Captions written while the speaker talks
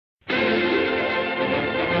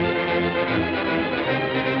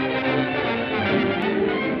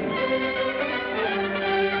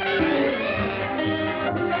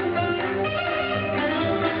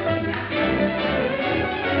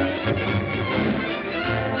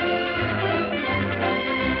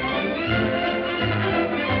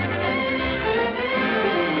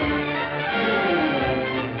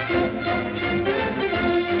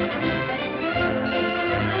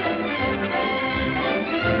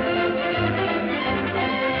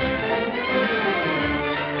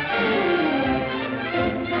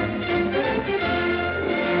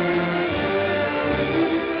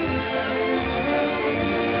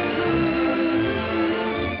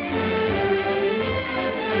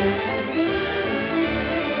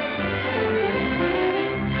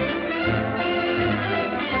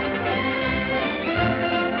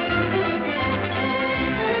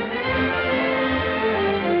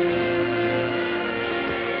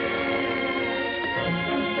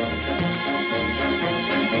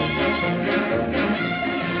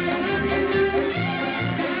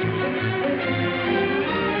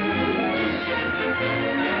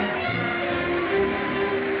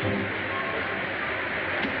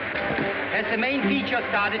Has the main feature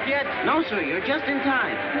started yet? No, sir, you're just in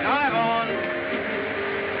time. Drive on.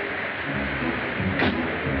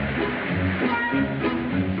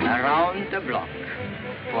 Around the block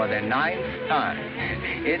for the 9th time.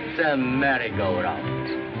 It's a merry-go-round.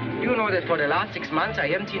 You know that for the last 6 months, I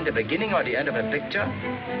haven't seen the beginning or the end of a picture?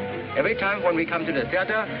 Every time when we come to the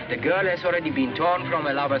theater, the girl has already been torn from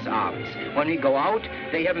her lover's arms. When we go out,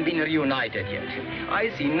 they haven't been reunited yet. I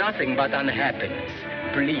see nothing but unhappiness.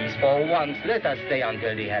 Please, for once, let us stay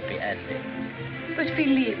until the happy ending. But,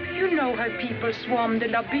 Philippe, you know how people swarm the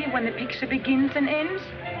lobby when the picture begins and ends.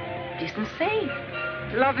 It isn't safe.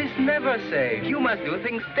 Love is never safe. You must do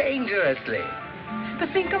things dangerously. But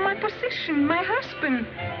think of my position, my husband.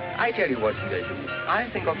 I tell you what we'll do. I'll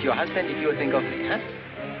think of your husband if you think of me, huh?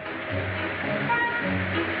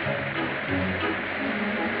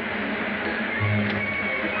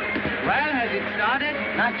 Well, has it started?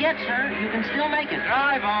 Not yet, sir. You can still make it.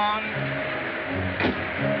 Drive on.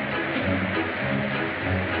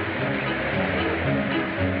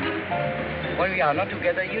 When we are not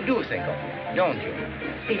together, you do think of me, don't you?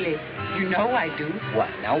 Philippe, you know I do. Well,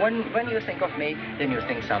 now, when you think of me, then you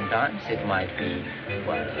think sometimes it might be,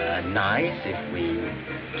 well, nice if we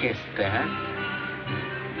kissed there.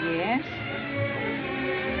 Yes?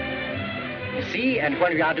 You see, and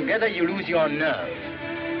when we are together, you lose your nerve.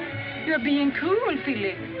 You're being cruel,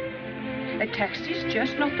 Philippe. A taxi's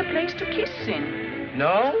just not the place to kiss in.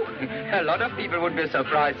 No? A lot of people would be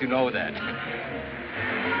surprised to know that.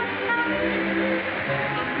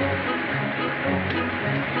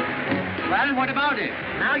 Well, what about it?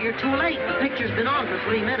 Now you're too late. The picture's been on for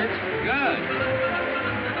 3 minutes. Good.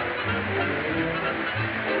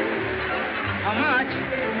 How much?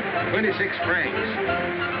 26 francs.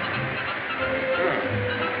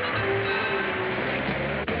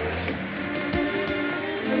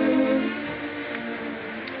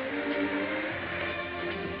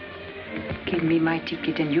 Give me my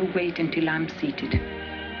ticket and you wait until I'm seated.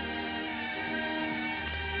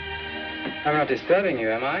 I'm not disturbing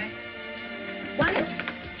you, am I? 1,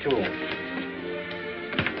 2.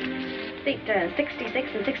 seat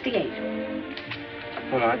 66 and 68.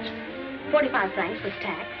 How much? 45 francs with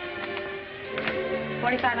tax.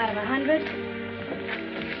 45 out of 100.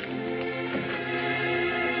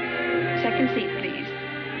 Second seat, please.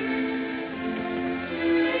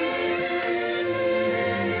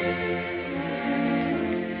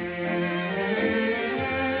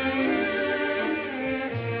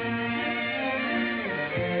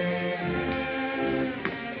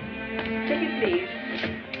 Ticket, please.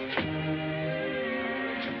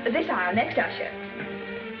 This aisle, next usher.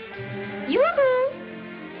 Yoo-hoo!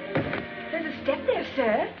 There's a step there,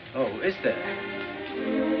 sir. Oh, is there?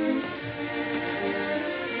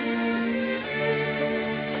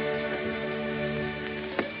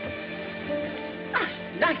 I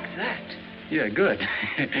like that. Yeah, good.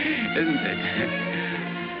 Isn't it?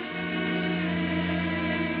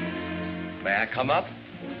 May I come up?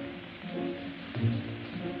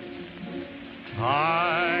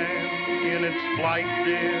 Time in its flight,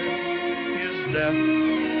 dear, is death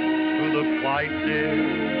to the flight, dear,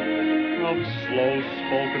 of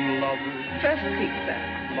slow-spoken lovers First seat, sir.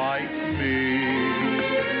 like me.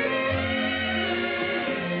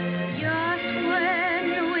 Just when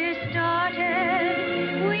we started,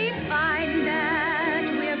 we find that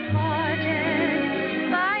we're parted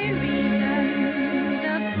by reasons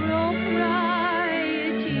of propriety.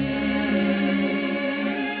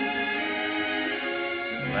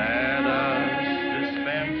 Let us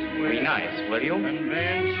dispense with Be nice, will you?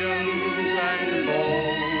 conventions and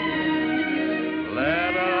goals.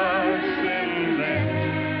 Let us invent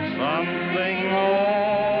something old.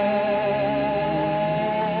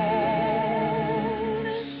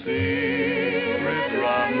 Secret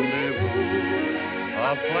rendezvous, a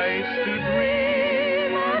place to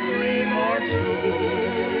dream a dream or two.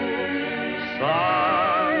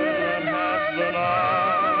 Silent as the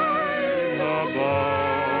night above.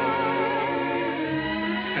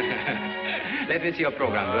 Let me see your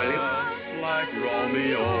program, will you? Like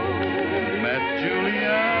Romeo met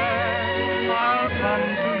Juliet, I'll come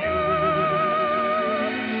to you,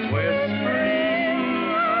 whispering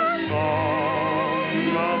a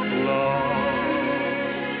song of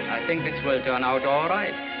love. I think this will turn out all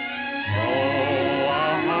right. Oh,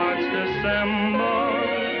 our hearts dissemble,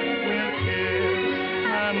 we'll kiss,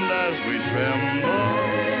 and as we tremble,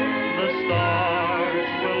 the stars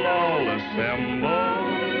will all assemble.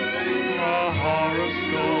 A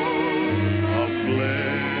horoscope of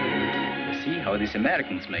bliss. See how these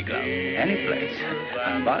Americans make love. Any place.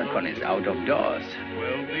 On balconies, out of doors.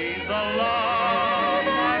 Will be the love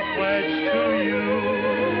I pledge to you.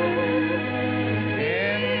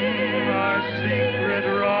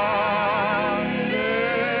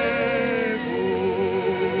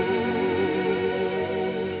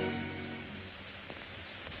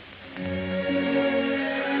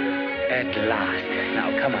 At last.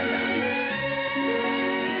 Now, come on down.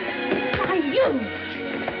 Why, you,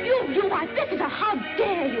 why, visitor, how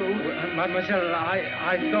dare you? Mademoiselle,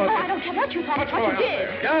 I thought... Oh, I don't care what you thought, it's what you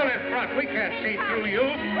did. Down in front. We can't see through you.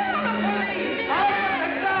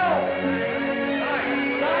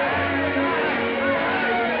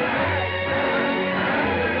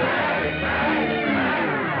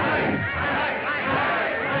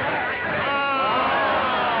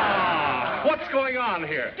 What's going on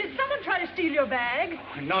here? Did someone try to steal your bag?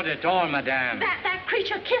 Not at all, madame. That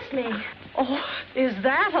creature kissed me. Oh, is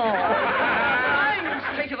that all?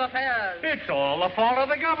 Fine state of affairs. It's all the fault of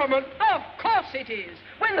the government. Of course it is.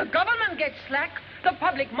 When the government gets slack, the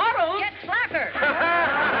public moral gets slacker.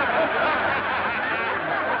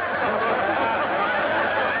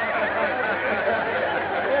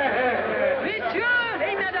 Monsieur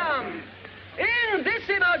et Madame, in this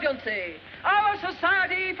emergency, our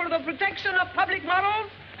Society for the Protection of Public Morals,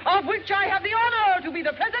 of which I have the honor to be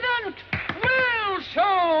the president, will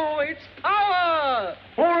show its power.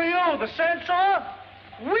 Who are you, the censor?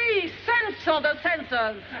 We censor the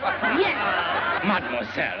censors. Yes.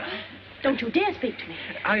 Mademoiselle, Don't you dare speak to me.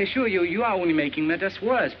 I assure you, you are only making matters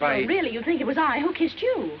worse by... Oh, really, you think it was I who kissed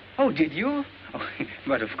you? Oh, did you? Oh,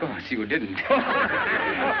 but of course you didn't.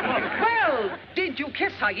 Well, did you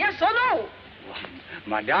kiss her, yes or no?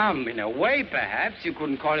 Madame, in a way, perhaps, you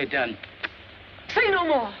couldn't call it an... Say no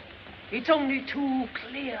more. It's only too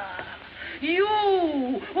clear. You,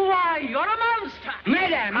 why, you're a monster.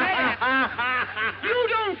 Madame! You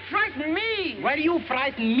don't frighten me. Well, you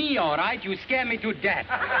frighten me, all right. You scare me to death.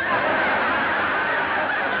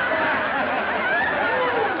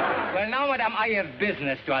 Well, now, madame, I have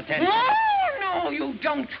business to attend to. No, you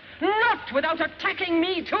don't. Not without attacking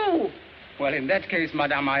me, too. Well, in that case,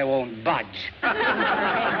 madame, I won't budge.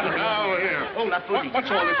 Now, here. Oh, la police. What's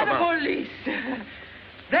all this The about? police.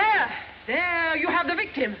 There, you have the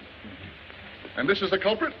victim. And this is the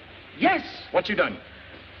culprit? Yes. What's he done?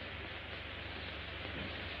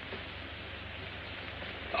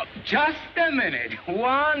 Just a minute.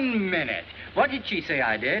 1 minute. What did she say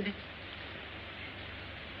I did?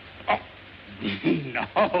 Oh,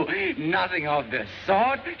 no, nothing of the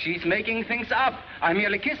sort. She's making things up. I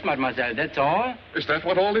merely kissed mademoiselle, that's all. Is that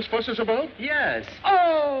what all this fuss is about? Yes.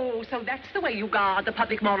 Oh, so that's the way you guard the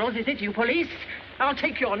public morals, is it, you police? I'll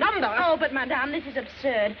take your number. Oh, but, madame, this is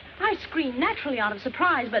absurd. I screamed naturally out of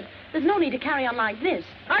surprise, but there's no need to carry on like this.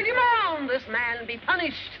 I demand this man be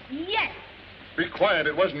punished. Yes. Be quiet.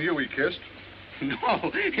 It wasn't you he kissed.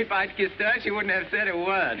 No, if I'd kissed her, she wouldn't have said a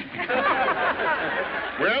word.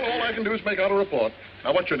 Well, all I can do is make out a report.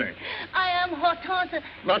 Now, what's your name? I am Hortense.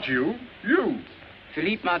 Not you. You.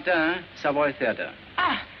 Philippe Martin, Savoy Theatre.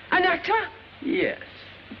 Ah, an actor? Yes.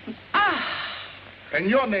 Ah, And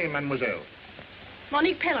your name, mademoiselle?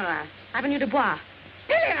 Monique Pellerin, Avenue de Bois.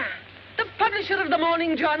 Pellerin, the publisher of the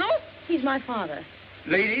Morning Journal. He's my father.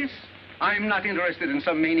 Ladies, I'm not interested in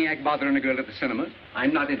some maniac bothering a girl at the cinema.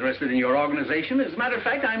 I'm not interested in your organization. As a matter of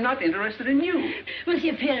fact, I'm not interested in you.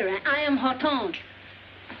 Monsieur Pellerin, I am Hortense.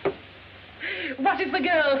 What if the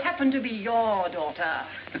girl happened to be your daughter?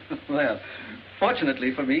 Well,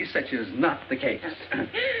 fortunately for me, such is not the case.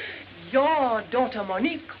 Your daughter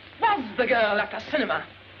Monique was the girl at the cinema.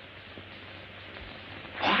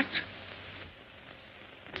 What?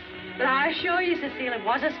 But I assure you, Cecile, it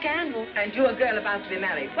was a scandal. And you're a girl about to be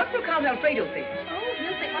married. What will Count Alfredo think? Oh,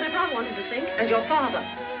 he'll think whatever I want him to think. And your father?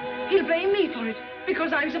 He'll blame me for it,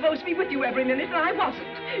 because I'm supposed to be with you every minute, and I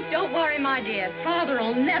wasn't. Don't worry, my dear.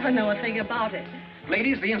 Father'll never know a thing about it.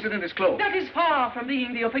 Ladies, the incident is closed. That is far from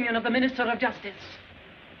being the opinion of the Minister of Justice.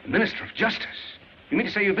 The Minister of Justice? You mean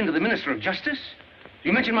to say you've been to the Minister of Justice?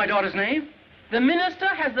 You mentioned my daughter's name? The Minister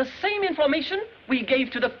has the same information we gave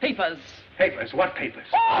to the papers. Papers? What papers?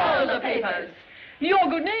 All the papers. Your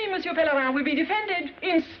good name, Monsieur Pellerin, will be defended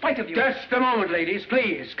in spite of you. Just a moment, ladies,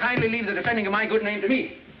 please. Kindly leave the defending of my good name to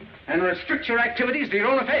me. And restrict your activities to your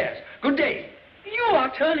own affairs. Good day. You are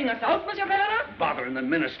turning us out, Monsieur Pellerin? Bothering the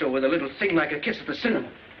minister with a little thing like a kiss at the cinema.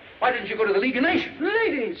 Why didn't you go to the League of Nations?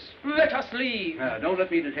 Ladies, let us leave. Don't let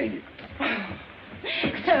me detain you.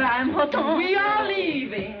 Sir, I am Hortense. We are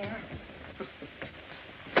leaving.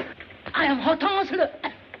 I am Hortense Le...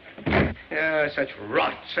 Such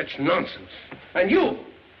rot, such nonsense. And you,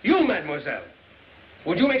 mademoiselle,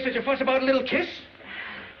 would you make such a fuss about a little kiss?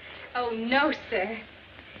 Oh, no, sir.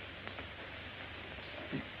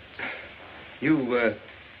 You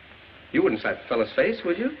wouldn't slap a fellow's face,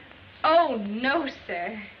 would you? Oh, no,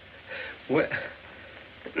 sir. Well,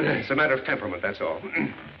 it's a matter of temperament, that's all.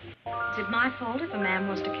 Is it my fault if a man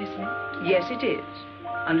wants to kiss me? Yes, it is.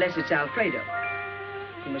 Unless it's Alfredo.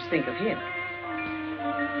 You must think of him.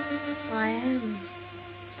 I am.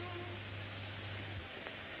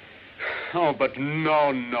 Oh, but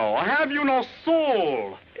no. Have you no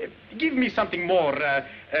soul? Give me something more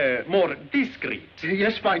discreet.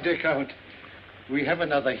 Yes, my dear Count. We have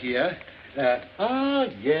another here.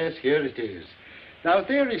 Yes, here it is. Now,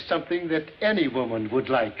 there is something that any woman would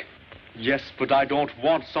like. Yes, but I don't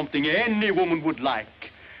want something any woman would like.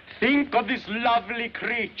 Think of this lovely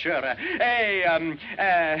creature. A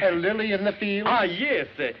lily in the field? Yes.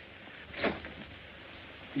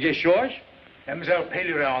 Yes, George? Mademoiselle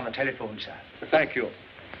Pellerin on the telephone, sir. Thank you.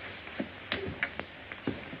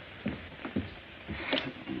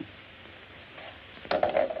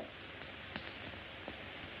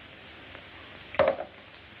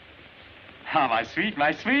 Ah, my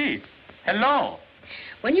sweet. Hello.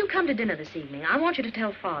 When you come to dinner this evening, I want you to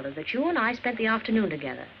tell Father that you and I spent the afternoon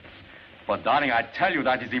together. But, darling, I tell you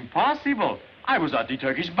that is impossible. I was at the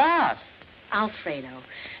Turkish bath. Alfredo,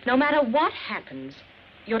 no matter what happens,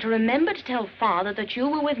 you're to remember to tell Father that you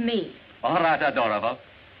were with me. All right, adorable.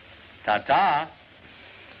 Ta-ta.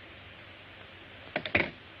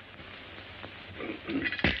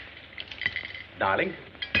 Darling.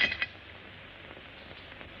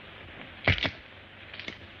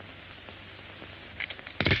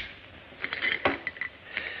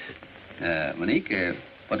 Monique,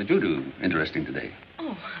 what did you do interesting today?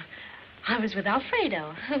 Oh, I was with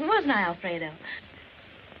Alfredo. Wasn't I, Alfredo?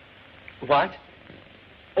 What?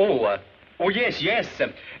 Oh, yes. Yes,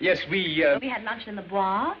 we... We had lunch in the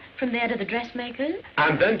Bois, from there to the dressmaker's.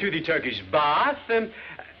 And then to the Turkish bath.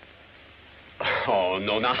 Oh,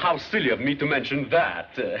 no, now how silly of me to mention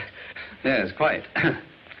that. Yes, quite.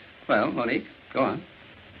 Well, Monique, go on.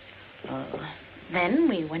 Then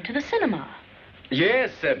we went to the cinema.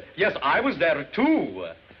 Yes, I was there too.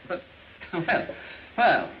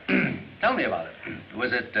 Well, tell me about it.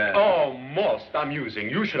 Was it... Oh, most amusing.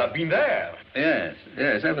 You should have been there. Yes,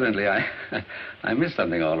 evidently I missed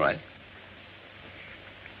something, all right.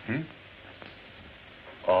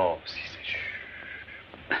 Oh,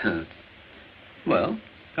 Well,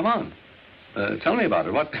 come on. Tell me about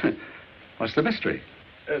it. What's the mystery?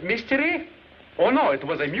 Mystery? Oh, no, it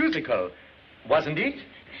was a musical, wasn't it?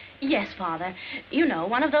 Yes, Father. You know,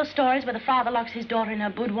 one of those stories where the father locks his daughter in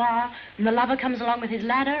her boudoir and the lover comes along with his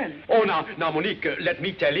ladder and... Oh, now, Monique, let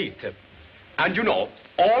me tell it. And you know,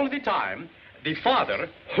 all the time, the father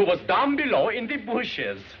was down below in the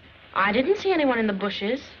bushes. I didn't see anyone in the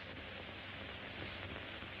bushes.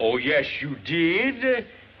 Oh, yes, you did.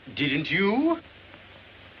 Didn't you?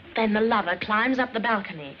 Then the lover climbs up the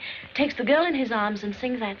balcony, takes the girl in his arms and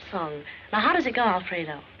sings that song. Now, how does it go,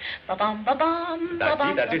 Alfredo? Ba-bum, ba-bum,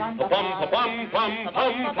 ba-bum, That's it. ba-bum, Ba-bum,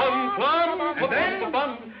 ba-bum, and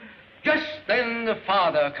then... Just then the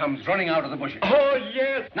father comes running out of the bushes. Oh,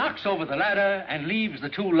 yes. Knocks over the ladder and leaves the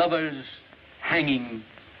two lovers hanging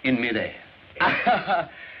in midair.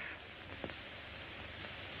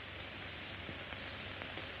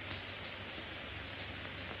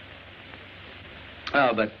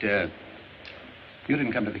 Oh, but you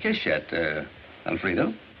didn't come to the kiss yet,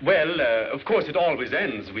 Alfredo. Well, of course, it always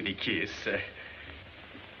ends with a kiss.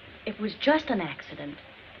 It was just an accident.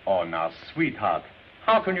 Oh, now, sweetheart,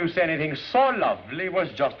 how can you say anything so lovely was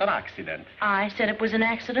just an accident? I said it was an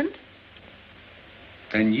accident.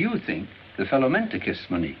 Then you think the fellow meant to kiss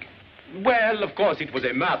Monique? Well, of course, it was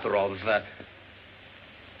a matter of...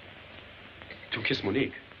 To kiss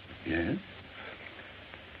Monique? Yes.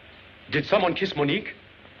 Did someone kiss Monique?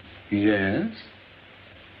 Yes.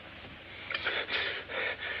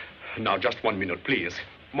 Now, just 1 minute, please.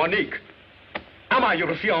 Monique, am I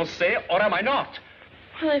your fiancé or am I not?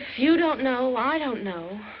 Well, if you don't know, I don't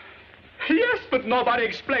know. Yes, but nobody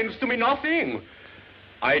explains to me nothing.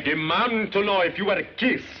 I demand to know if you were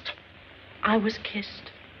kissed. I was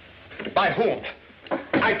kissed. By whom?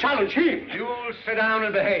 I challenge him. You'll sit down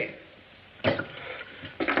and behave.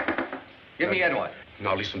 Give me Edward.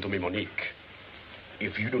 Now listen to me, Monique.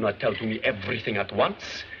 If you do not tell to me everything at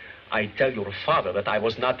once, I tell your father that I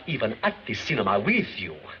was not even at the cinema with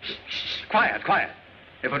you. Shh, quiet.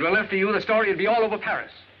 If it were left to you, the story would be all over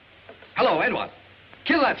Paris. Hello, Edward.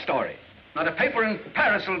 Kill that story. Not a paper in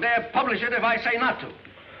Paris will dare publish it if I say not to.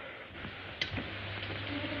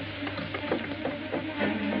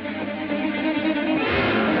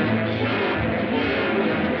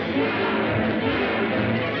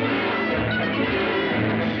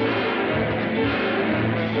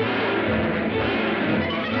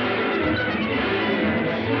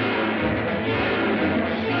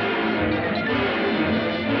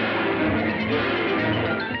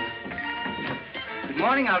 Good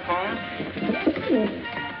morning, Alphonse.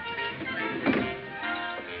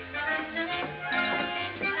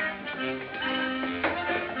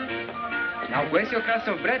 Now, where's your crust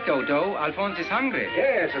of bread, Toto? Alphonse is hungry.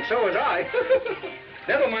 Yes, and so is I.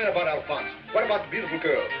 Never mind about Alphonse. What about the beautiful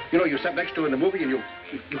girl? You know, you sat next to her in the movie and you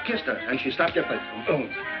kissed her, and she stopped your plate. Oh,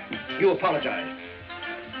 you apologized.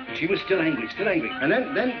 She was still angry, And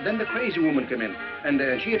then the crazy woman came in,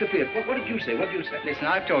 and she interfered. What did you say? Listen,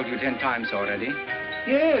 I've told you 10 times already.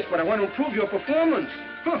 Yes, but I want to improve your performance.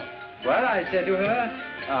 Huh. Well, I said to her,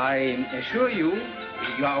 I assure you,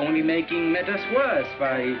 you are only making matters worse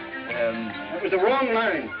by, That was the wrong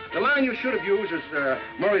line. The line you should have used is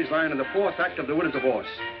Murray's line in the 4th act of The Winter's Divorce.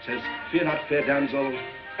 It says, "Fear not, fair damsel,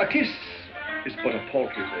 a kiss is but a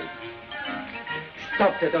paltry thing."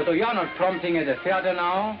 Stop that, Toto. You're not prompting at the theater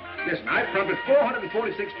now. Listen, I've prompted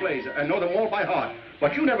 446 plays and know them all by heart.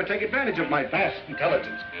 But you never take advantage of my vast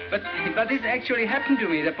intelligence. But this actually happened to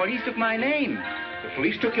me. The police took my name. The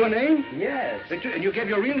police took your name? Yes. And you gave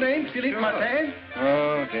your real name, Philippe Martin?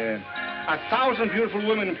 Oh, dear. 1,000 beautiful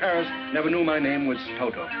women in Paris never knew my name was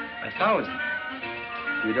Toto. 1,000?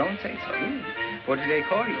 You don't say so. What did they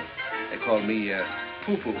call you? They called me,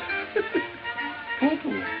 Poo-Poo.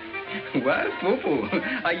 Poo-Poo? Well, Poo-Poo,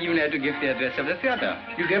 I even had to give the address of the theater.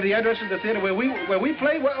 You gave the address of the theater where we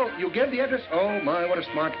play? Well, you gave the address? Oh, my, what a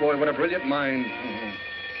smart boy. What a brilliant mind.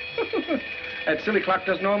 That silly clock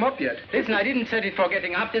doesn't know I'm up yet. Listen, I didn't set it for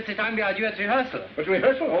getting up. This is the time we are due at rehearsal. But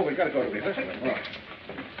rehearsal? Oh, we've got to go to rehearsal. All right.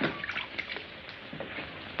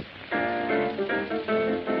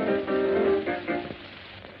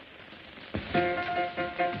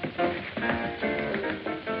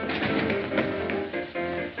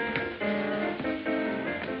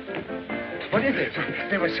 What is it?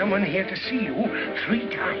 There was someone here to see you 3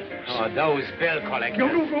 times. Oh, those bill collectors.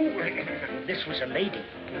 No. This was a lady.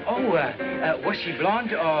 Oh, was she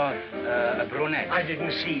blonde or a brunette? I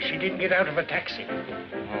didn't see. She didn't get out of a taxi. Oh.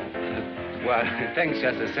 Well, thanks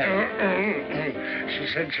just the same. She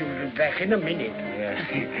said she would be back in a minute.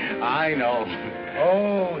 Yeah, I know.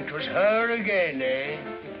 Oh, it was her again, eh?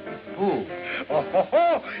 Who?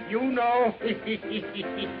 Oh, you know. To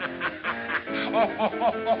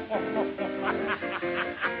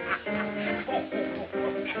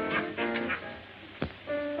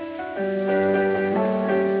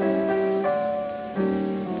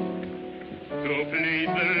please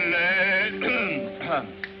the lady.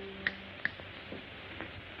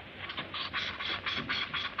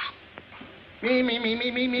 Me.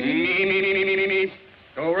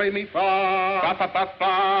 Do, re, mi, fa.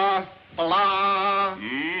 Fa. Blah. Blah.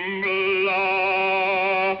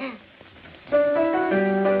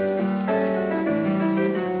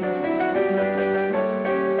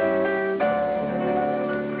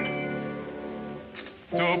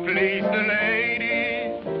 To please the lady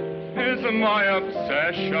is my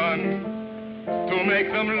obsession. To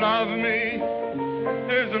make them love me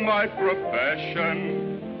is my profession.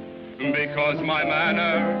 Because my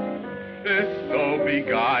manner is so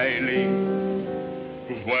beguiling.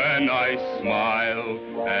 When I smile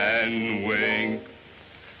and wink,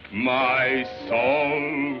 my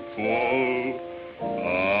soulful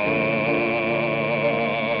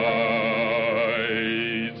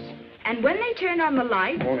eyes. And when they turned on the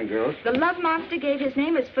light, Morning, girls. the love monster gave his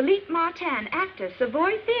name as Philippe Martin, actor,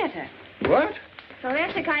 Savoy Theater. What? So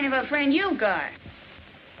that's the kind of a friend you've got.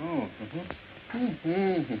 Oh.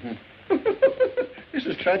 This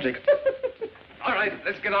is tragic. All right,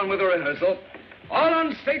 let's get on with the rehearsal. All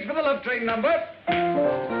on stage for the Love Train number.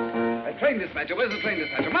 Train dispatcher, where's the train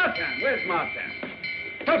dispatcher? Martin, where's Martin?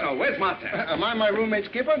 Toto, where's Martin? Am I my roommate,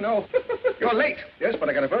 Skipper? No. You're late. Yes, but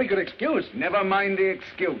I got a very good excuse. Never mind the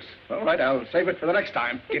excuse. All right, I'll save it for the next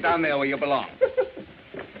time. Get down there where you belong.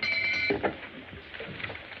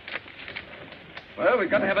 Well, we've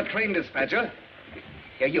got to have a train dispatcher.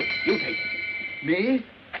 Here, you take it. Me?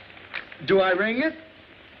 Do I ring it?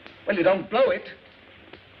 Well, you don't blow it.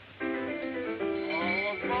 All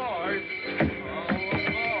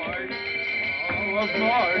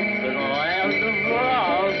aboard for the land of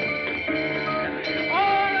love.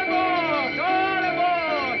 All aboard! All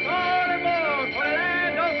aboard! All aboard for the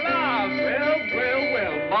land of love!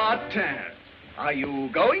 Well, Martin. Are you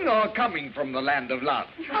going or coming from the land of love?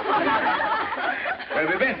 Where have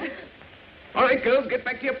you been? All right, girls, get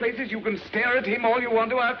back to your places. You can stare at him all you want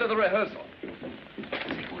to after the rehearsal.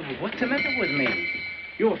 What's the matter with me?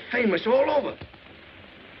 You're famous all over.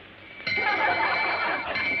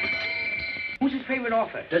 Who's his favorite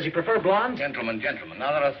author? Does he prefer blondes? Gentlemen.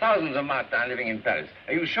 Now, there are thousands of Martin living in Paris.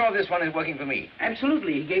 Are you sure this one is working for me?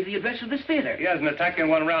 Absolutely. He gave the address of this theater. He hasn't attacked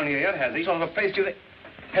anyone around here yet, has he? Sort of a face to the...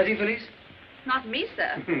 Has he, Felice? Not me,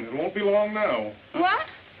 sir. It won't be long now. What?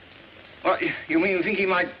 Well, you mean you think he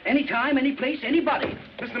might... Any time, any place, anybody.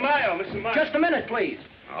 Mr. Meyer. Just a minute, please.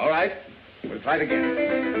 All right. We'll try it again.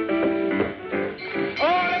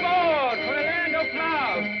 All aboard for the land of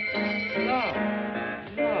love.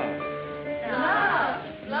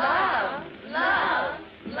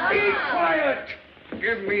 Be quiet!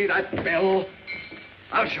 Give me that bell.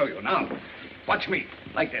 I'll show you now. Watch me,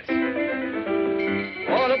 like this.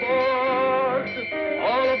 All aboard!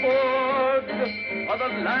 All aboard for the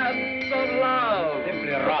land of love.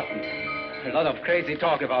 Simply rotten. A lot of crazy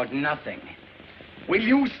talk about nothing. Will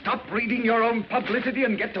you stop reading your own publicity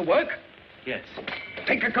and get to work? Yes.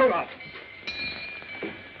 Take your coat off.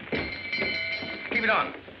 Keep it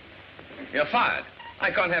on. You're fired.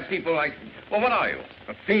 I can't have people like... Well, what are you?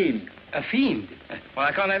 A fiend. A fiend? Well,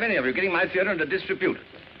 I can't have any of you getting my theater into disrepute.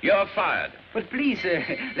 You're fired. But please,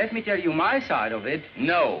 let me tell you my side of it.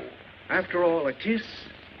 No. After all, a kiss?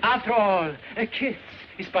 After all, a kiss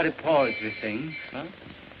is but a paltry thing. Huh?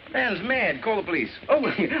 Man's mad. Call the police. Oh,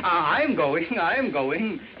 I'm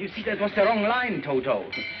going. You see, that was the wrong line, Toto.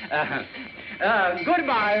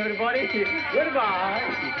 Goodbye, everybody. Goodbye.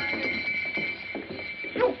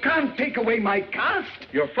 You can't take away my cast.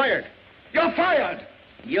 You're fired. You're fired.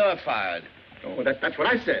 You're fired. Oh, that's what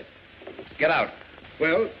I said. Get out.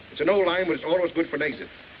 Well, it's an old line, but it's always good for an exit.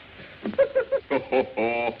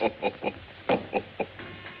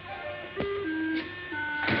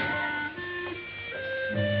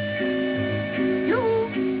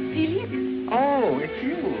 Oh, it's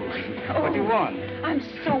you. What do you want? I'm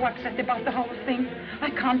so upset about the whole thing. I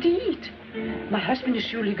can't eat. My husband is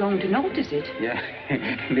surely going to notice it. Yeah,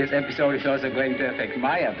 this episode is also going to affect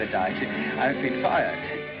my appetite. I've been fired.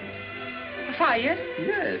 Fired?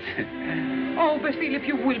 Yes. Oh, but Philip,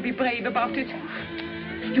 you will be brave about it.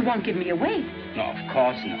 You won't give me away. No, of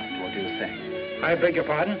course not. What do you think? I beg your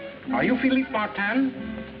pardon? Are you Philippe Martin?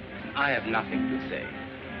 I have nothing to say.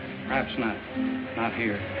 Perhaps not. Not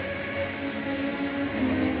here.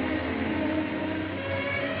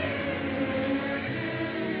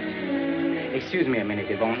 Excuse me a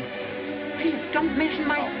minute, Yvonne. Philip, don't mention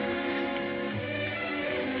my...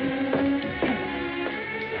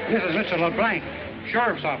 This is Mr. LeBlanc,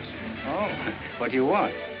 sheriff's officer. Oh, what do you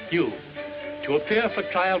want? You, to appear for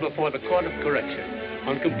trial before the Court of Correction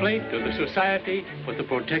on complaint of the Society for the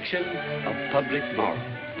Protection of Public Morals.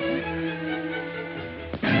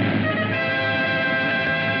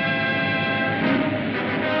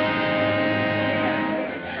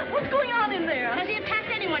 What's going on in there? Has he attacked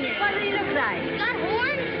anyone yet? What does he look like? He's got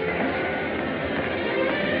horns?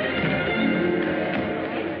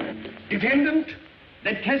 Defendant,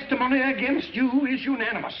 the testimony against you is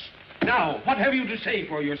unanimous. Now, what have you to say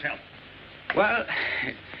for yourself? Well,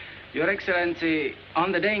 Your Excellency,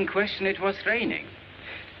 on the day in question, it was raining.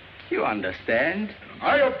 You understand?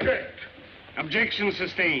 I object. Objection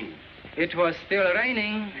sustained. It was still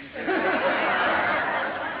raining.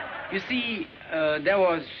 You see, there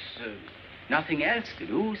was nothing else to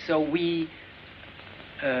do, so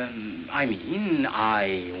I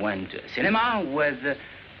went to cinema with...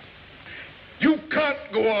 You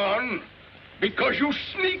can't go on because you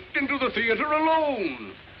sneaked into the theater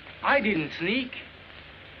alone. I didn't sneak.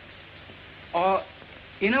 Or,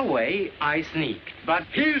 in a way, I sneaked, but...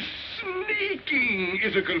 His sneaking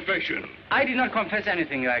is a confession. I did not confess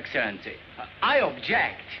anything, Your Excellency. I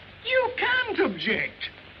object. You can't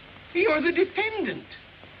object. You're the defendant.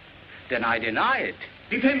 Then I deny it.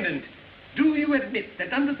 Defendant, do you admit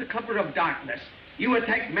that under the cover of darkness, you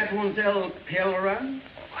attacked Mademoiselle Pellerin?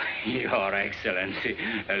 Your Excellency,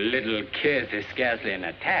 a little kiss is scarcely an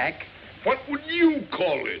attack. What would you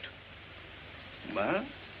call it? Well,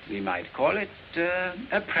 we might call it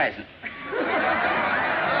a present.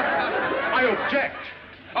 I object.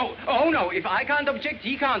 Oh, no, if I can't object,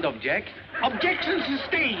 he can't object. Objection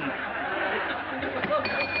sustained.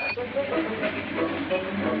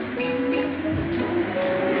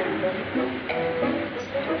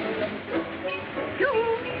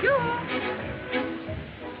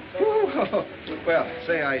 Well,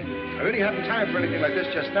 say, I really haven't time for anything like this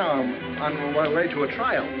just now. I'm on my way to a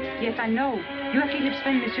trial. Yes, I know. You are Philip's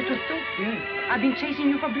friend, Monsieur Toto. Yeah. I've been chasing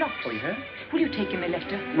you for blocks. Oh, yeah? Will you take him a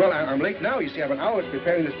letter? Well, I'm late now. You see, I have an hour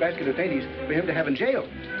preparing this basket of dainties for him to have in jail.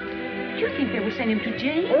 Do you think they will send him to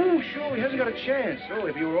jail? Oh, sure. He hasn't got a chance. Oh,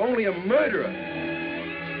 if he were only a murderer.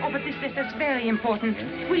 Oh, but this letter's very important.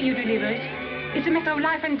 Will you deliver it? It's a matter of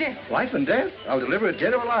life and death. Life and death? I'll deliver it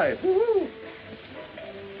dead or alive. Woo-hoo.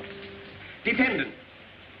 Defendant,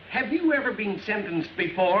 have you ever been sentenced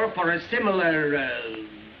before for a similar,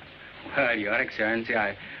 Well, Your Excellency,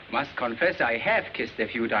 I must confess I have kissed a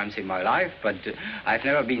few times in my life, but I've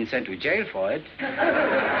never been sent to jail for it. Very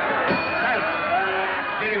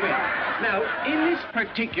well. Now, in this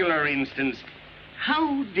particular instance,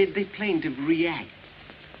 How did the plaintiff react?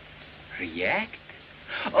 React?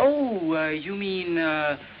 Oh, you mean,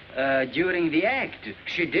 during the act.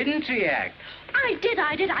 She didn't react. I did.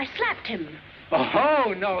 I slapped him.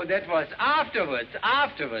 Oh, no, that was afterwards.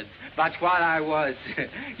 But while I was,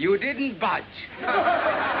 you didn't budge.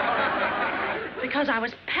 Because I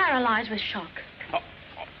was paralyzed with shock.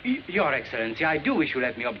 Your Excellency, I do wish you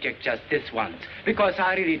let me object just this once, because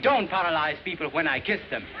I really don't paralyze people when I kiss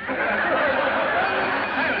them.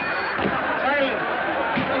 Silence!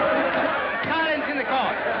 Silence in the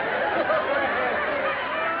court!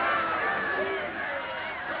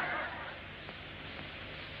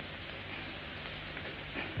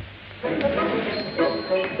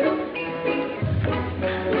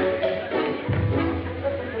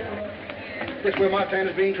 This where Martin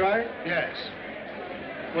is being tried? Yes.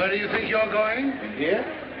 Where do you think you're going? Here?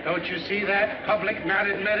 Don't you see that? Public not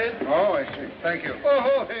admitted. Oh, I see. Thank you.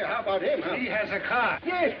 Oh, hey, how about him, huh? He has a card.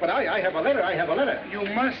 Yes, but I have a letter. You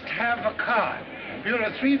must have a card. Bureau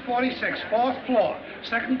 346, 4th floor.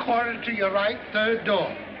 Second corridor to your right, third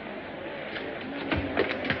door.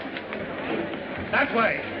 That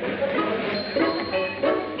way.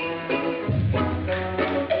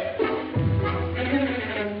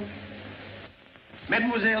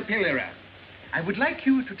 Mademoiselle Pereira, I would like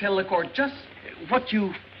you to tell the court just what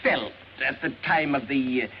you felt at the time of the...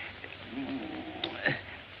 yes.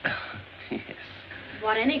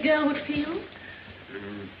 What any girl would feel?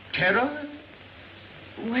 Terror?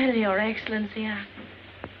 Well, Your Excellency,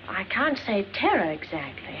 I can't say terror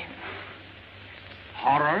exactly.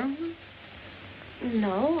 Horror?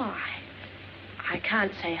 No, I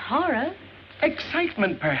can't say horror.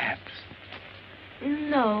 Excitement, perhaps?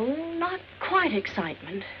 No, not quite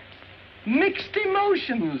excitement. Mixed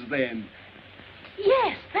emotions, then?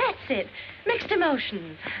 Yes, that's it. Mixed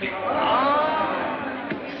emotions.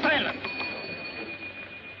 Silence.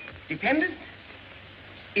 Dependent,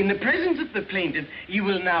 in the presence of the plaintiff, you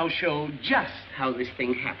will now show just how this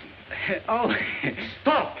thing happened. Oh,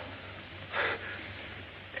 Stop!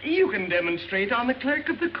 You can demonstrate on the clerk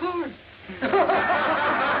of the court.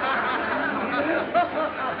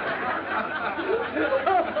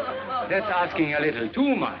 that's asking a little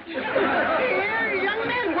too much. Here, young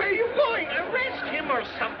man, where are you going? Arrest him or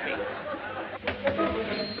something.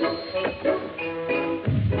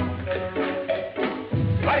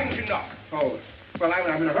 Why didn't you knock? Oh, well,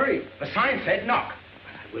 I'm in a hurry. The sign said knock.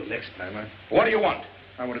 I will next time. What do you want?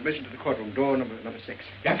 I want admission to the courtroom, door number 6. You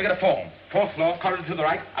have to get a form. 4th floor, corridor to the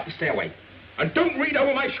right, up the stairway. And don't read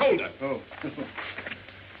over my shoulder. Oh.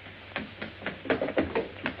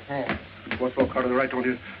 Oh. 4th floor, corridor to the right, don't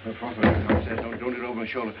you? 4th floor, don't get over my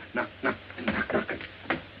shoulder. Knock.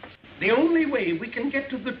 The only way we can get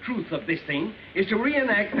to the truth of this thing is to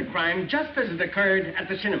reenact the crime just as it occurred at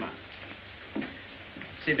the cinema.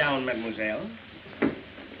 Sit down, mademoiselle.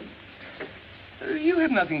 You have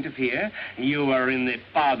nothing to fear. You are in the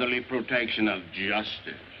fatherly protection of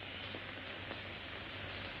justice.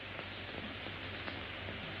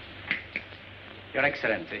 Your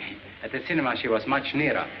Excellency, at the cinema she was much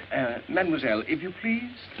nearer. Mademoiselle, if you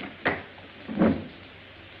please.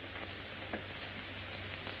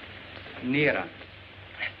 Nearer.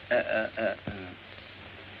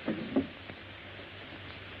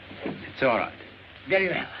 It's all right. Very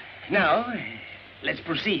well. Now, let's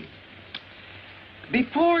proceed.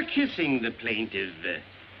 Before kissing the plaintiff,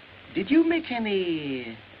 did you make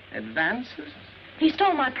any advances? He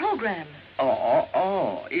stole my program.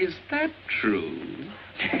 Oh, is that true?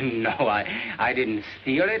 No, I didn't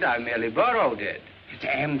steal it. I merely borrowed it.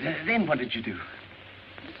 And then what did you do?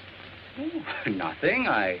 Oh, nothing.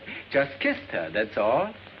 I just kissed her, that's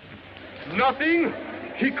all. Nothing?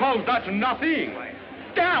 He calls that nothing.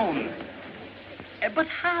 Down! But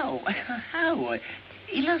how? How?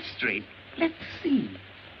 Illustrate. Let's see.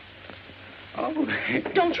 Oh.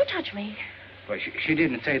 Don't you touch me. Well, she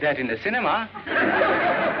didn't say that in the cinema.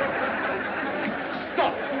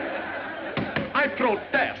 Stop! I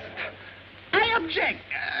protest. I object.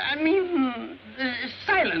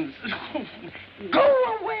 Silence.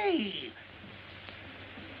 Go away.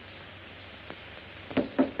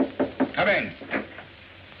 Come in.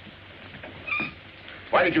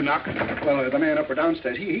 Why did you knock? Well, the man up or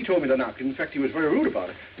downstairs, he told me to knock. In fact, he was very rude about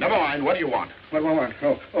it. Never mind. What do you want? What do I want?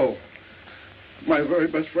 Oh. My very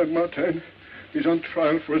best friend, Martin. He's on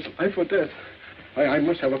trial for his life or death. I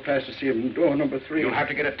must have a pass to see him. Door number 3. You'll have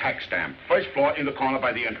to get a tax stamp. 1st floor in the corner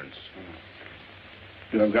by the entrance.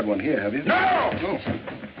 You haven't got one here, have you? No!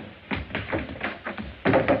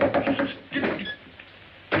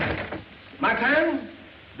 Martin,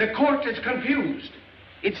 the court is confused.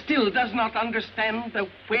 it still does not understand the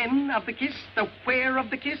when of the kiss, the where of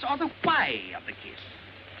the kiss, or the why of the kiss.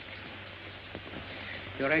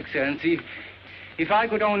 Your Excellency, if I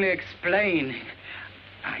could only explain.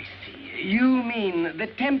 I see. You mean the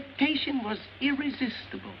temptation was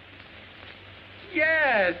irresistible?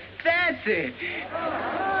 Yes, that's it.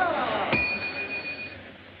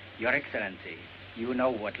 Your Excellency, you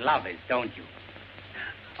know what love is, don't you?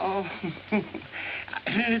 Oh,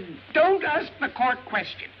 don't ask the court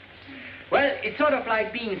question. Well, it's sort of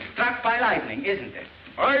like being struck by lightning, isn't it?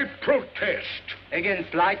 I protest.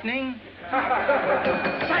 Against lightning?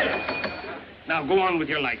 Silence! Now, go on with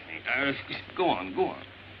your lightning. Go on.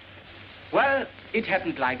 Well, it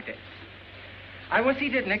happened like this. I was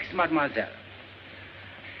seated next to Mademoiselle.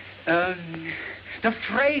 The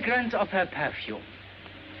fragrance of her perfume.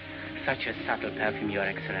 Such a subtle perfume, Your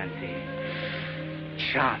Excellency.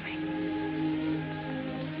 Charming.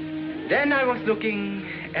 Then I was looking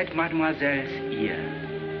at Mademoiselle's ear.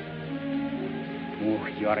 Oh,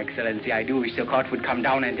 Your Excellency, I do wish the court would come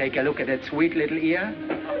down and take a look at that sweet little ear.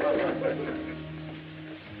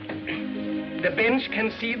 The bench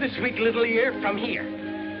can see the sweet little ear from here.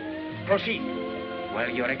 Proceed. Well,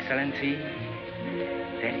 Your Excellency,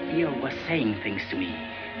 that ear was saying things to me.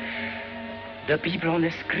 The people on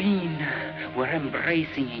the screen were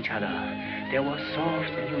embracing each other. There was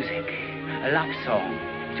soft music, a love song.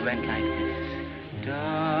 It went like this.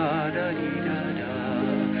 Da-da-dee-da-da,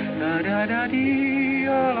 da-da-da-dee,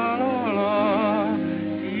 la-la-la,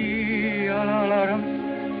 dee-la-la-la-dum,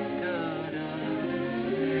 da-da.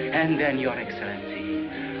 And then, Your Excellency,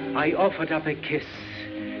 I offered up a kiss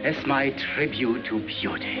as my tribute to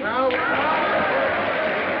beauty.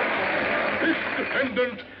 This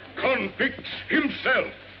defendant convicts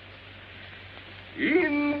himself.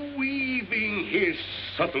 In weaving his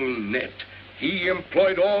subtle net, he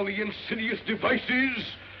employed all the insidious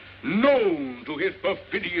devices known to his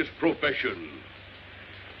perfidious profession.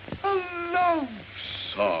 A love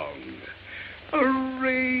song, a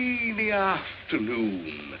rainy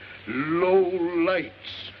afternoon, low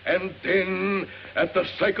lights, and then, at the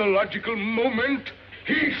psychological moment,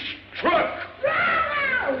 he struck.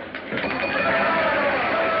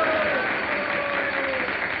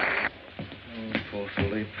 Poor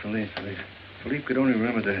Philippe. Philippe could only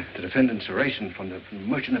remember the defendant's oration from the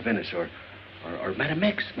Merchant of Venice or Madame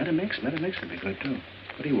X. Madame X would be good, too.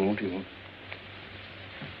 But he won't.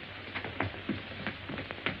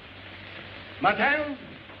 Martin,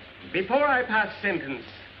 before I pass sentence,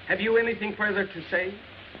 have you anything further to say?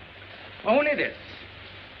 Only this.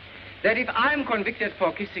 That if I'm convicted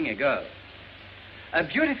for kissing a girl, a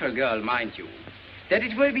beautiful girl, mind you, that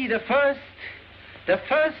it will be the first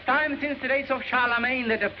time since the days of Charlemagne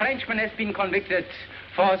that a Frenchman has been convicted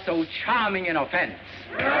for so charming an offense.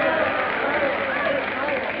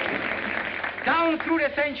 Down through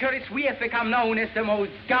the centuries, we have become known as the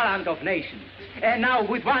most gallant of nations. And now,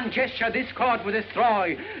 with one gesture, this court will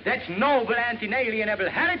destroy that noble and inalienable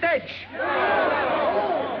heritage.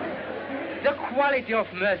 The quality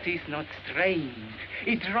of mercy is not strained.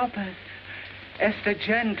 It droppeth as the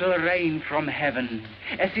gentle rain from heaven,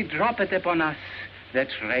 as it droppeth upon us that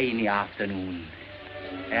rainy afternoon.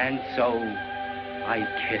 And so, I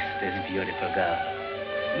kissed this beautiful girl.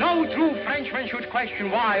 No true Frenchman should question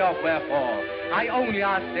why or wherefore. I only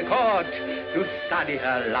ask the court to study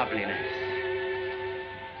her loveliness.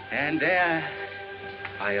 And there,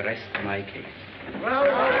 I rest my case.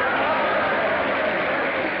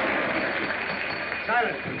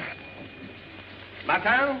 Silence.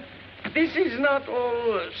 Martin, this is not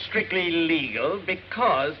all strictly legal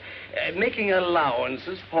because, making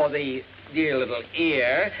allowances for the dear little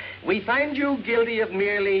ear, we find you guilty of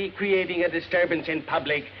merely creating a disturbance in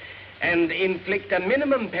public and inflict a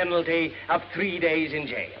minimum penalty of 3 days in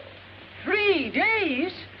jail. 3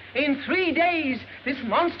 days? In 3 days, this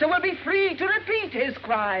monster will be free to repeat his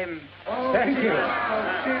crime. Oh, thank you.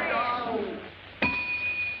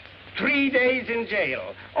 3 days in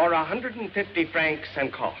jail, or 150 francs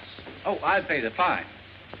and costs. Oh, I'll pay the fine.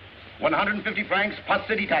 150 francs plus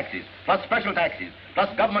city taxes, plus special taxes, plus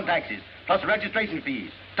government taxes, plus registration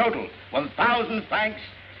fees. Total, 1,000 francs,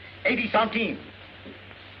 80 centimes.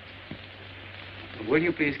 Will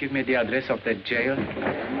you please give me the address of that jail?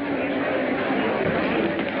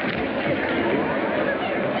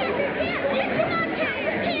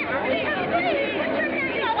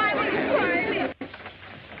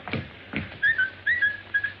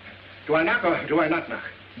 Do I knock or do I not knock?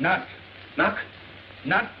 Knock. Knock?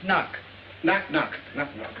 Knock, knock. Knock, knock. Knock,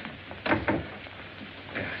 knock.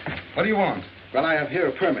 What do you want? Well, I have here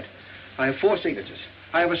a permit. I have 4 signatures.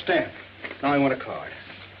 I have a stamp. Now I want a card.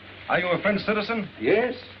 Are you a French citizen?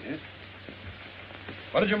 Yes, yes.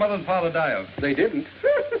 What did your mother and father die of? They didn't.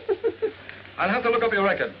 I'll have to look up your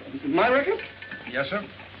record. My record? Yes, sir.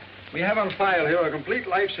 We have on file here a complete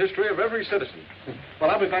life's history of every citizen. Well,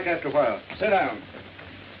 I'll be back after a while. Sit down.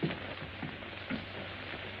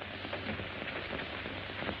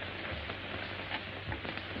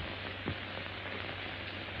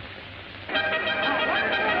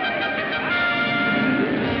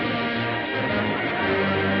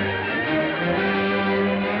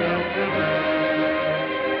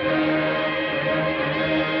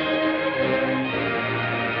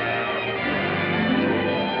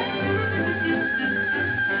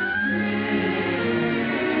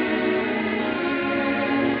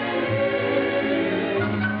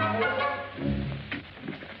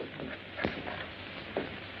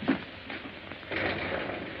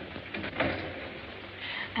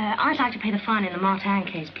 I'd like to pay the fine in the Martin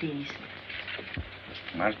case, please.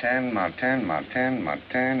 Martin, M.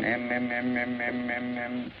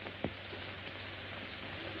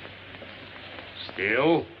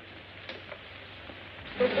 Still?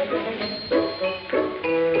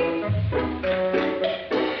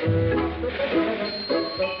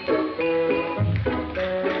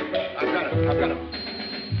 I've got it.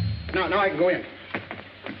 Now I can go in.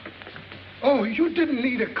 Oh, you didn't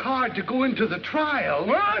need a card to go into the trial.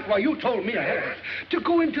 What? Why, you told me I had. To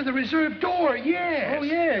go into the reserved door, yes. Oh,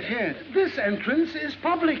 yes. This entrance is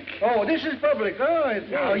public. Oh, this is public. Oh,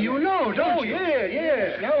 now you know, don't you? you?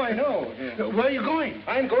 Yes. Now I know. Where are you going?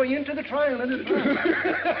 I'm going into the trial.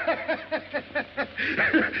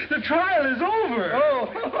 The trial is over.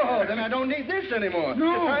 Oh, then I don't need this anymore.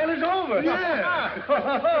 No. The trial is over. Yeah.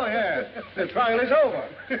 Oh, yeah. The trial is over.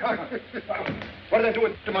 What did they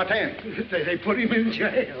do to Martin? They put him in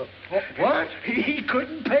jail. What? He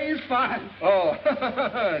couldn't pay his fine. Oh,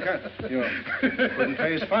 you couldn't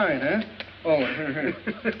pay his fine, huh? Oh,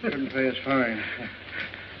 couldn't pay his fine.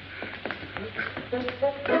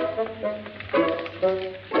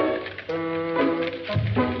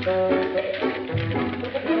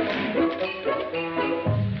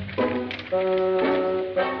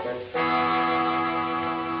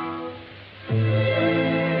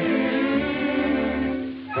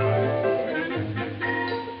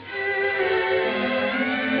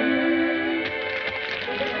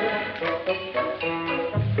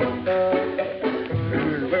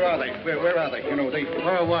 Where are they? You know,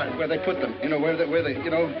 Where what? Where they put them. You know, where they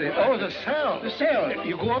Oh, the cell. The cell.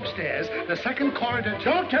 You go upstairs, the second corridor.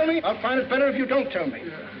 Don't tell me. I'll find it better if you don't tell me.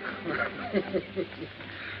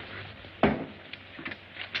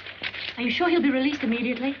 Are you sure he'll be released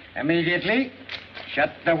immediately? Immediately.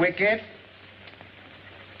 Shut the wicket.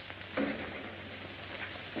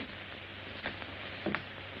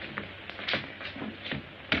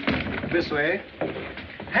 This way.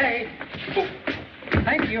 Hey. Oh,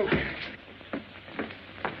 thank you.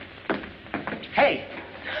 Hey.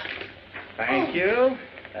 Thank you.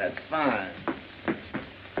 That's fine.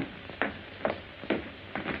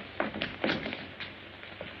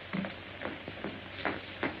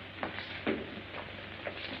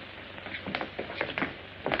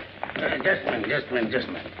 Just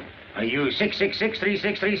a minute. Are you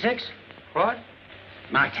 666-3636? What?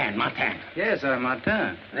 Martin. Yes,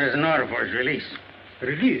 Martin. There's an order for his release.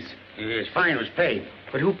 Release? His fine was paid.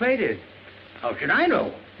 But who paid it? How should I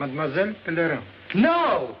know? Mademoiselle Pellerin.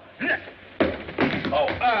 No! Oh,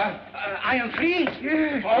 I am free?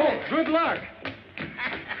 Yes. Oh, good luck.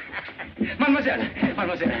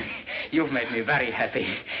 Mademoiselle, you've made me very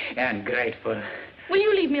happy and grateful. Will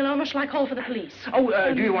you leave me alone, or shall I call for the police?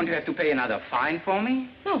 Oh, do you want to have to pay another fine for me?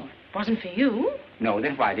 No, it wasn't for you. No,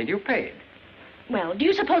 then why did you pay it? Well, do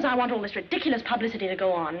you suppose I want all this ridiculous publicity to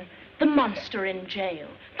go on? The monster in jail.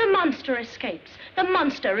 The monster escapes. The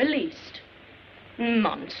monster released.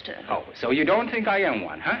 Monster. Oh, so you don't think I am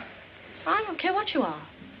one, huh? I don't care what you are.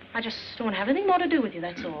 I just don't want to have anything more to do with you,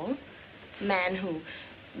 that's all. A man who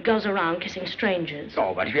goes around kissing strangers.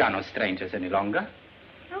 Oh, but we are not strangers any longer.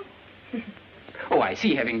 Oh. Oh, I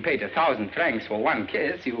see. Having paid 1,000 francs for one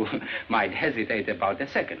kiss, you might hesitate about a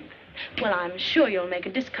second. Well, I'm sure you'll make a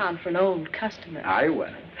discount for an old customer. I will.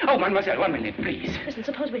 Oh, mademoiselle, 1 minute, please. Listen,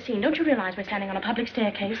 suppose we're seen. Don't you realize we're standing on a public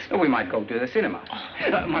staircase? Oh, we might go to the cinema.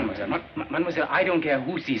 Mademoiselle, I don't care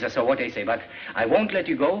who sees us or what they say, but I won't let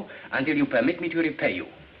you go until you permit me to repay you.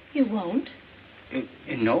 You won't?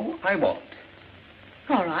 No, I won't.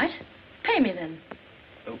 All right. Pay me then.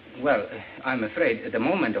 Well, I'm afraid at the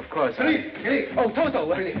moment, of course. Philippe. Oh, Toto.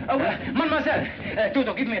 Mademoiselle.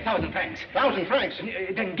 Toto, give me 1,000 francs. 1,000 francs?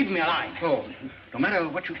 Then give me a line. Oh, no matter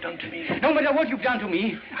what you've done to me. No matter what you've done to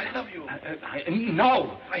me. I love you.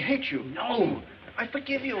 No. I hate you. No. I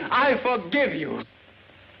forgive you. I forgive you.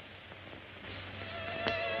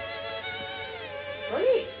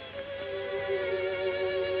 Ronnie.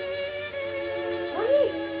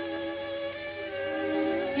 Ronnie.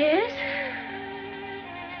 Yes?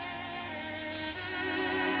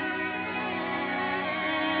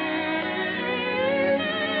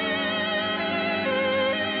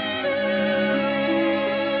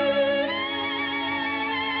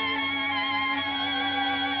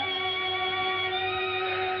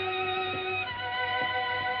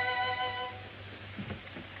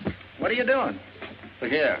 What are you doing?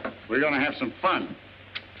 Look here, we're going to have some fun.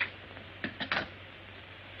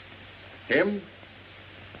 Him?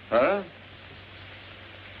 Her?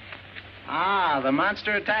 Ah, the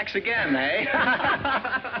monster attacks again, eh?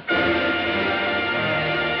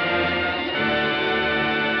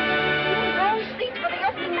 Wrong seat for the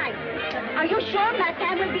opening night. Are you sure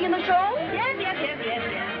Martin will be in the show? Yes.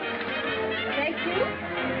 Thank you.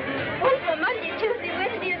 Oh, for Monday, Tuesday,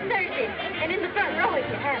 Wednesday, and Thursday. And in the front row if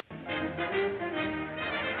you have.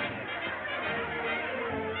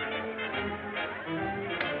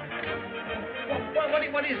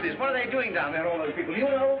 What is this? What are they doing down there, all those people? You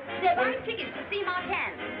know? They're buying tickets to see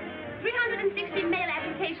Martin. 360 mail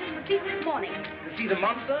applications received this morning. To see the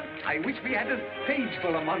monster? I wish we had a stage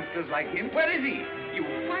full of monsters like him. Where is he? You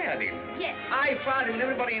fired him. Yes. I fired him, and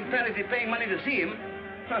everybody in Paris is paying money to see him.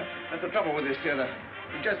 That's the trouble with this, you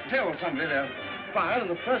just tell somebody they're fired,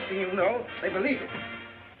 and the first thing you know, they believe it.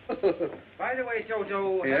 By the way,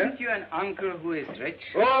 Toto, Yeah? haven't you an uncle who is rich?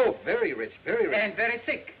 Oh, very rich, very rich. And very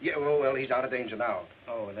sick? Yeah, well, he's out of danger now.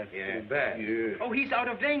 Oh, that's Yeah. too bad. Yeah. Oh, he's out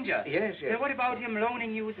of danger? Yes. Then what about him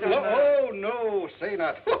loaning you some... Oh, no, say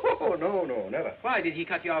not. Oh, no, never. Why, did he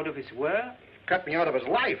cut you out of his work? Cut me out of his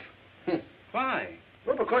life. Why?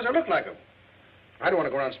 Well, because I look like him. I don't want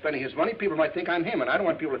to go around spending his money. People might think I'm him, and I don't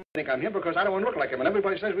want people to think I'm him because I don't want to look like him. And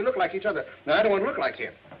everybody says we look like each other. Now, I don't want to look like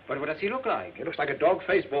him. But what does he look like? He looks like a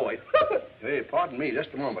dog-faced boy. Hey, pardon me,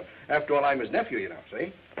 just a moment. After all, I'm his nephew, you know,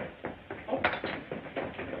 see?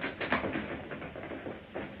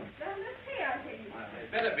 They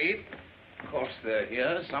better be. Of course, they're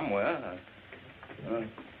here somewhere.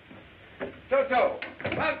 Toto,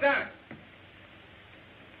 about that.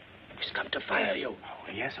 He's come to fire you.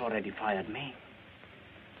 Oh, he has already fired me.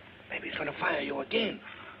 Maybe he's going to fire you again.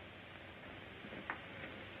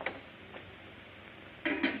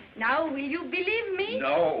 Now, will you believe me?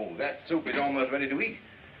 No, that soup is almost ready to eat.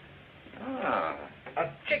 Ah, a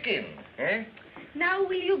chicken, eh? Now,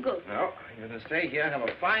 will you go? No, you're going to stay here and have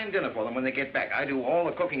a fine dinner for them when they get back. I do all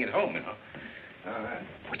the cooking at home, you know.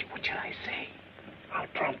 What shall I say? I'll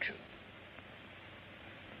prompt you.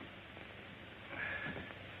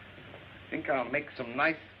 I think I'll make some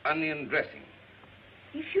nice onion dressing.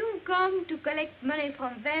 If you come to collect money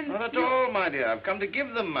from them... Not at all, my dear. I've come to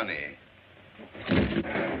give them money.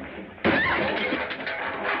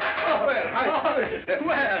 Oh,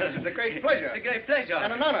 well, it's a great pleasure. It's a great pleasure.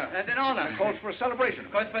 And an honor. And an honor. Calls for a celebration.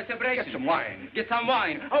 Calls for a celebration. Get some wine. Get some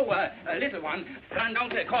wine. Oh, a little one. Run down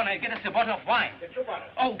to the corner and get us a bottle of wine. Get 2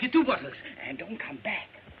 bottles. Oh, get 2 bottles. And don't come back.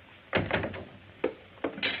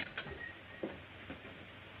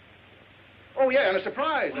 Oh, yeah, and a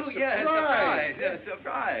surprise. Oh, yeah, surprise. Yeah,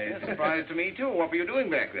 surprise. Yeah, surprise to me, too. What were you doing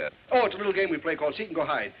back there? Oh, it's a little game we play called Seek and Go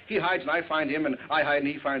Hide. He hides and I find him, and I hide and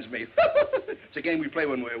he finds me. It's a game we play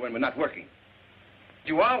when we're not working.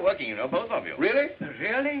 You are working, you know, both of you. Really?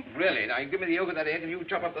 Really? Really. Now, give me the yolk of that egg and you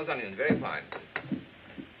chop up those onions. Very fine. Do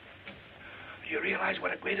you realize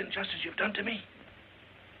what a great injustice you've done to me?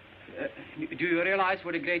 Do you realize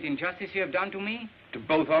what a great injustice you have done to me? To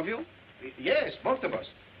both of you? Yes, both of us.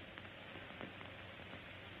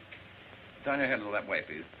 Turn your head a little that way,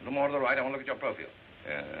 please. A little more to the right. I want to look at your profile.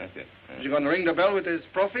 Yeah, that's it. Is he going to ring the bell with his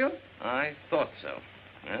profile? I thought so.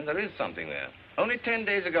 And there is something there. Only 10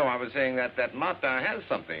 days ago, I was saying that Martin has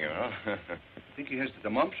something, you know. Think he has the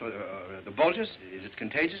mumps or the bulges? Is it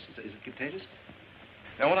contagious? Is it contagious?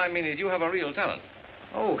 Now, what I mean is you have a real talent.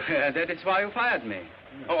 Oh, that is why you fired me.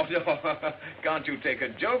 Oh, no. Can't you take a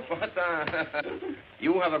joke, Martin?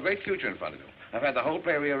 You have a great future in front of you. I've had the whole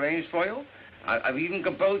play rearranged for you. I've even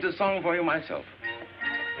composed a song for you myself.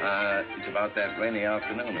 It's about that rainy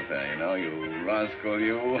afternoon affair, you know, you rascal,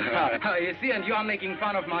 you. You see, and you are making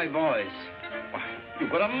fun of my voice.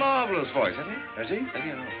 You've got a marvelous voice, hasn't he? Has he? Has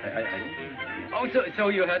he? I Oh, so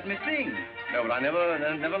you heard me sing? No, but I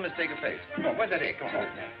never mistake a face. Oh, where's that egg? Come on.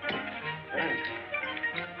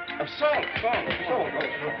 Of salt.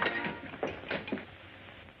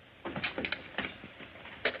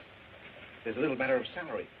 There's a little matter of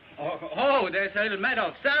celery. Oh, there's a little matter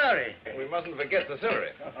of celery. We mustn't forget the celery.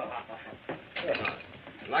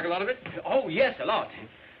 Like a lot of it? Oh, yes, a lot.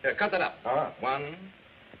 Here, cut that up. 1,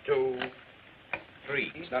 2,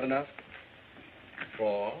 3. It's not enough.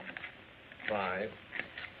 4, 5,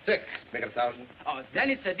 6. Make it 1,000. Oh, then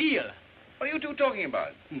it's a deal. What are you two talking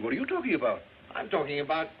about? What are you talking about? I'm talking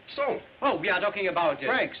about salt. Oh, we are talking about...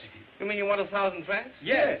 Francs. You mean you want 1,000 francs?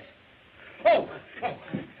 Yes. Oh.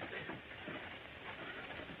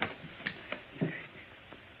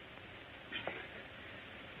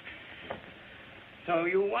 So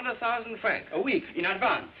you want 1,000 francs a week? In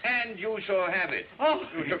advance. And you shall have it. Oh.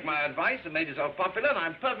 You took my advice and made yourself popular, and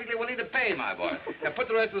I'm perfectly willing to pay, my boy. Now put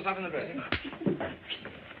the rest of the stuff in the dressing.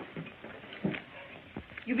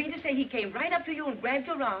 You mean to say he came right up to you and grabbed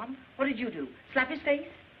your arm? What did you do? Slap his face?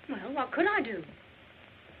 Well, what could I do?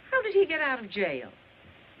 How did he get out of jail?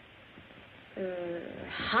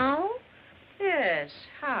 How? Yes,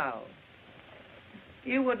 how?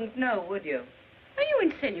 You wouldn't know, would you? Are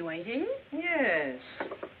you insinuating? Yes.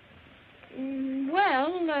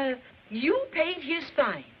 Well, you paid his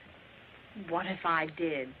fine. what if I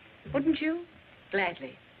did? Wouldn't you?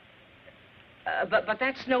 Gladly. But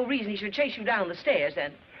that's no reason he should chase you down the stairs,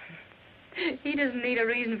 and... He doesn't need a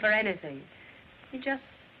reason for anything. He just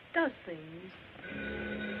does things.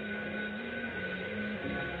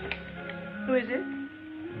 Who is it?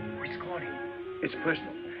 It's calling. It's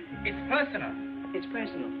personal. It's personal. It's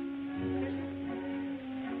personal.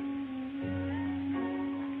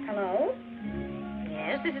 Hello?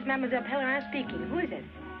 Yes, this is Mademoiselle Pellerin speaking. Who is it?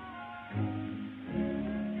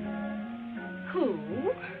 Who?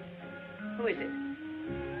 Who is it?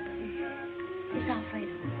 Miss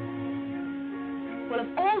Alfredo. Well, of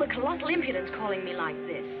all the colossal impudence calling me like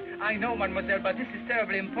this. I know, mademoiselle, but this is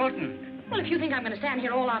terribly important. Well, if you think I'm going to stand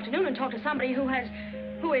here all afternoon and talk to somebody who is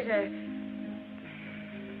a...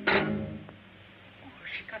 Oh,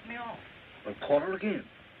 she cut me off. Well, call her again.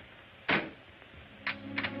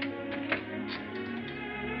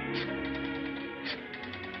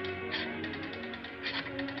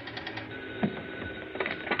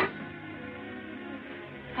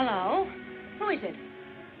 Hello? Who is it?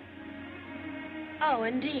 Oh,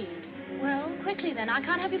 indeed. Well, quickly then. I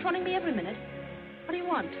can't have you phoning me every minute. What do you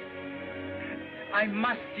want? I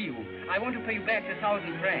must see you. I want to pay you back the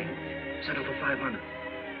 1,000 francs. Settle for 500.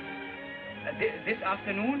 This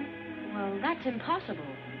afternoon? Well, that's impossible.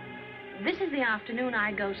 This is the afternoon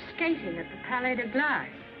I go skating at the Palais de Glace.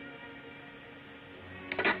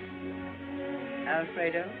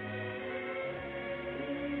 Alfredo?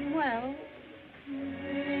 Well...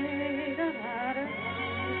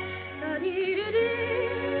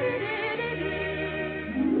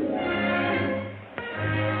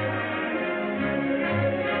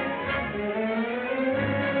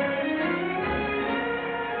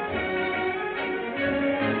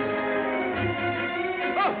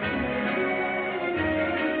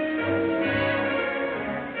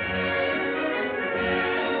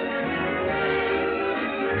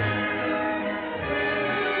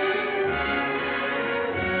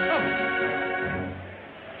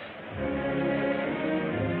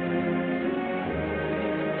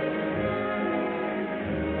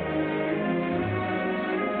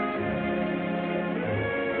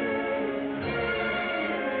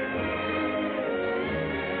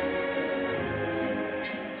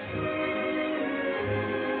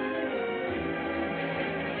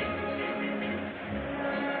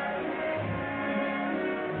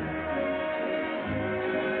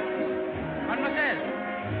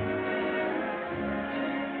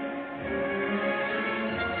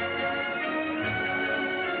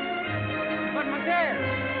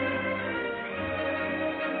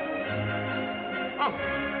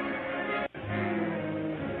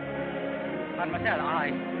 Mademoiselle,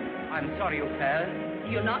 I'm sorry you fell.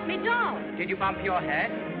 You knocked me down. Did you bump your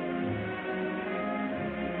head?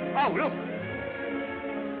 Oh, look.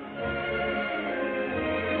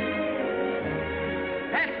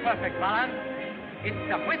 That's perfect balance. It's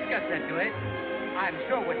the whiskers that do it. I'm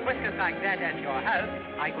sure with whiskers like that and your help,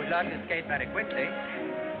 I could learn to skate very quickly.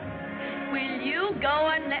 Will you go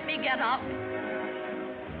and let me get up?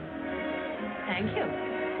 Thank you.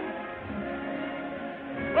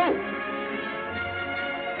 Oh!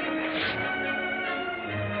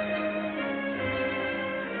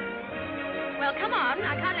 Well, come on.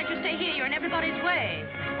 I can't let you stay here. You're in everybody's way.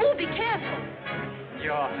 Oh, be careful.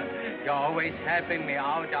 You're always helping me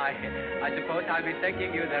out. I suppose I'll be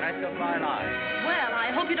thanking you the rest of my life. Well,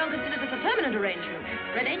 I hope you don't consider this a permanent arrangement.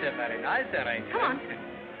 Ready? It's a very nice arrangement. Come on.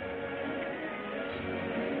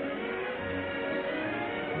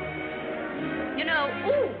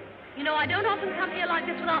 You know, I don't often come here like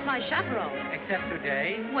this without my chaperone. Except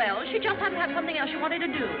today? Well, she just happened to have something else she wanted to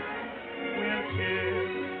do. We'll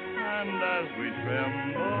kiss And as we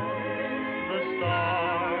tremble, the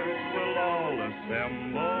stars will all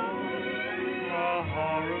assemble. A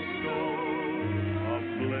horoscope of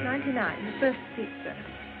bliss. 99, the first seat, sir.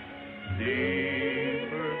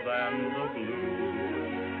 Deeper than the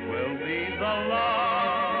blue will be the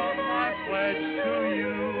love I pledge to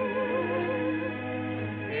you.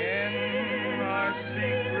 In our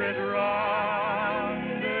secret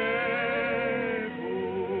rendezvous.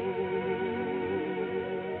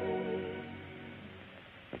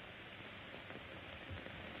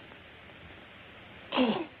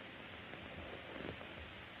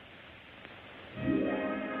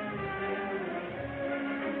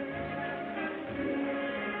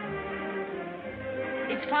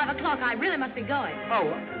 It's 5 o'clock. I really must be going.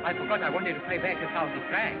 Oh, I forgot I wanted to pay back 1,000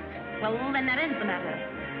 francs. Well, then that ends the matter.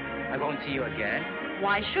 I won't see you again.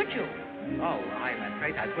 Why should you? Oh, I'm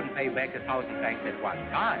afraid I couldn't pay you back 1,000 francs at one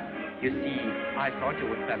time. You see, I thought you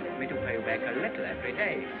would permit me to pay you back a little every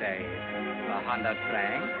day, say 100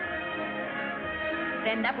 francs.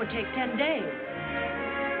 Then that would take 10 days.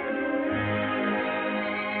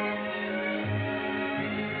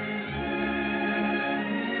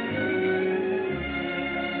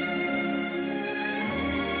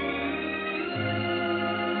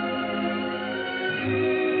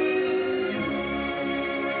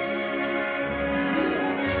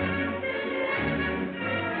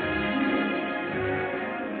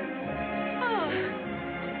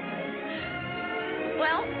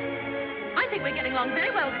 We're getting along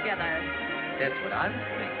very well together. That's what I was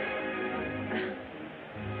thinking.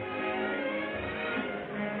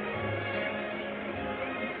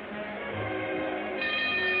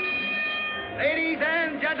 Ladies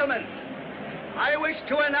and gentlemen, I wish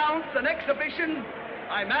to announce an exhibition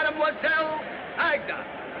by Mademoiselle Agda,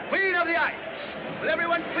 Queen of the Ice. Will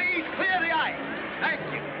everyone please clear the ice?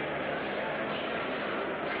 Thank you.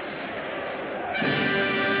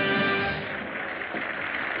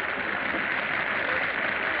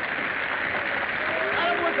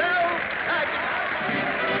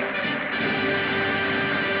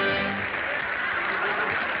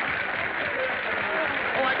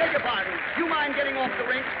 Getting off the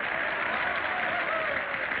rink.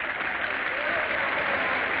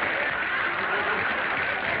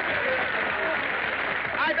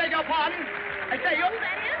 I beg your pardon. I say you. Who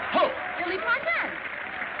that is? Who? Billy Parton.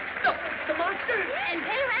 Look, the monster. And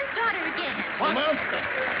Taylor has started again. What? Monster.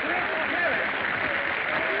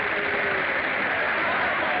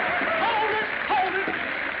 Hold it! Hold it!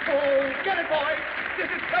 Oh, get it, boy. This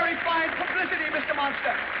is very fine publicity, Mr.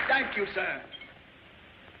 Monster. Thank you, sir.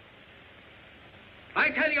 I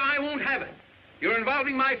tell you, I won't have it. You're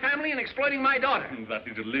involving my family and exploiting my daughter. That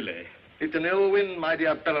little Lily. It's an ill wind, my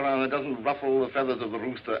dear Pellerin, that doesn't ruffle the feathers of the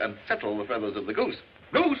rooster and settle the feathers of the goose.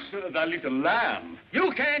 Goose? That little lamb.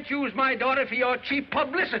 You can't use my daughter for your cheap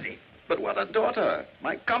publicity. But what a daughter.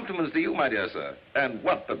 My compliments to you, my dear sir. And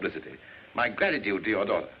what publicity. My gratitude to your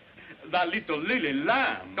daughter. That little Lily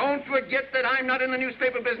lamb. Don't forget that I'm not in the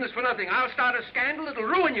newspaper business for nothing. I'll start a scandal that'll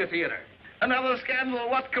ruin your theater. Another scandal?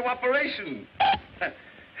 What cooperation?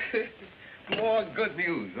 More good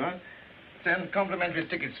news, huh? Send complimentary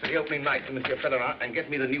tickets for the opening night to Monsieur Pellerin and get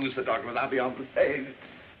me the news photographer. I'll be on the stage.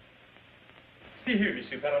 See here,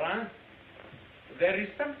 Monsieur Pellerin. There is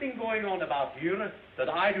something going on about here that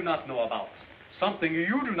I do not know about. Something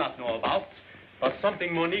you do not know about. But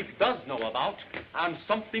something Monique does know about. And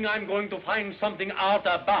something I'm going to find something out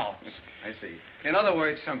about. I see. In other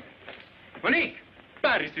words, something. Monique!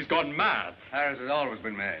 Paris has gone mad. Paris has always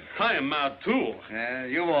been mad. I am mad, too. Yeah,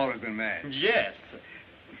 you've always been mad. Yes.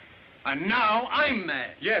 And now I'm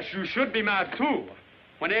mad. Yes, you should be mad, too.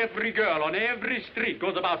 When every girl on every street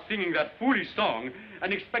goes about singing that foolish song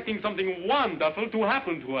and expecting something wonderful to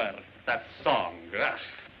happen to her. That song.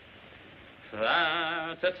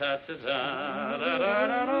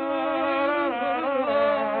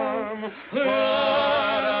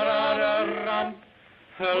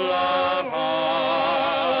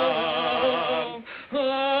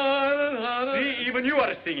 See, even you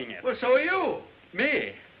are singing it. Well, so are you.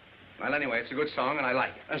 Me? Well, anyway, it's a good song, and I like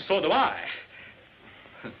it. And so do I.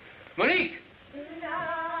 Monique!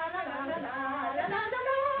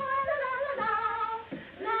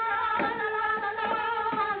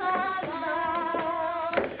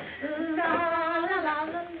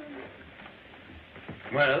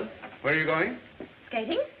 Well, where are you going?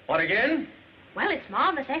 Skating? What again? Well, it's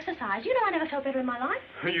marvelous exercise. You know, I never felt better in my life.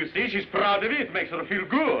 You see, she's proud of it. It makes her feel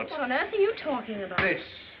good. What on earth are you talking about? This.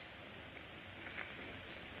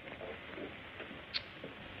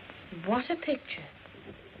 What a picture.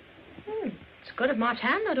 It's good of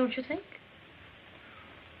Martin, though, don't you think?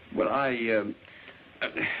 Well,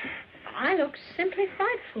 I look simply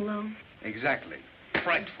frightful, though. Exactly.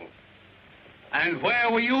 Frightful. And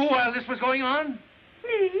where were you while this was going on?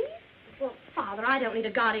 Me? Well, Father, I don't need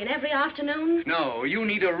a guardian every afternoon. No, you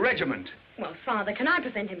need a regiment. Well, Father, can I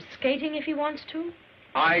prevent him skating if he wants to?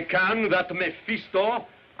 I can, that Mephisto.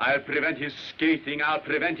 I'll prevent his skating, I'll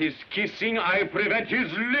prevent his kissing, I'll prevent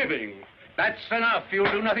his living. That's enough.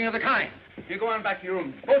 You'll do nothing of the kind. You go on back to your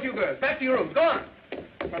room. Both you girls, back to your rooms. Go on.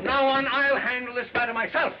 From now on, I'll handle this matter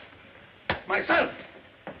myself. Myself.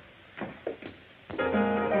 Oh,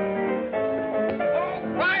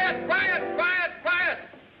 quiet, quiet, quiet, quiet.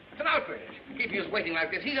 It's an outrage. Keeping us waiting like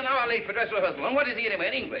this. He's an hour late for dress rehearsal. And what is he anyway?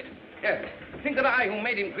 An English. Yes. Think that I, who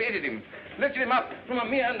made him, created him, lifted him up from a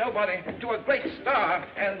mere nobody to a great star,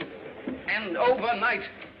 and overnight,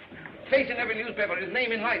 face in every newspaper, his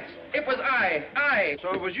name in lights. It was I.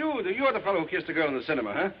 So it was you. You're the fellow who kissed the girl in the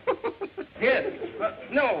cinema, huh? Yes.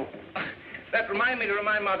 No. That reminded me to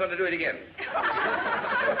remind Martin to do it again.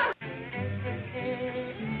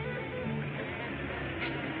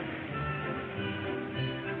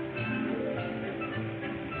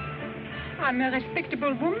 I'm a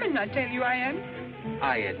respectable woman, I tell you I am.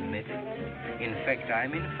 I admit it. In fact,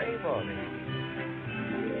 I'm in favor of it.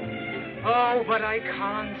 Oh, but I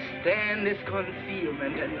can't stand this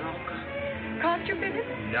concealment any longer. Can't you, Philip?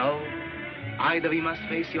 No. Either we must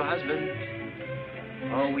face your husband,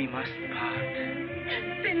 or we must part.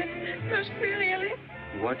 Philip, must we really?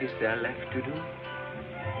 What is there left to do?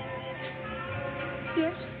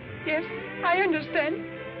 Yes, I understand.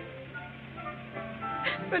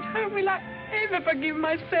 But how will I ever forgive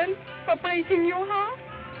myself for breaking your heart?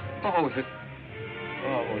 Oh,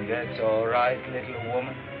 that's all right, little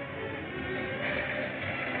woman.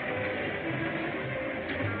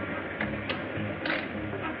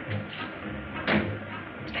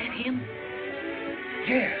 Is that him?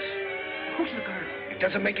 Yes. Who's the girl? It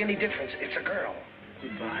doesn't make any difference. It's a girl.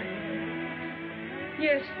 Goodbye.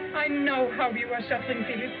 Yes, I know how you are suffering,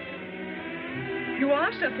 Philip. You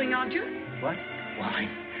are suffering, aren't you? What? Why?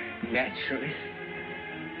 Naturally.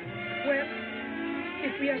 Well,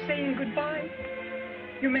 if we are saying goodbye,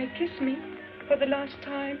 you may kiss me for the last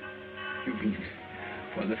time. You mean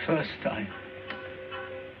for the first time?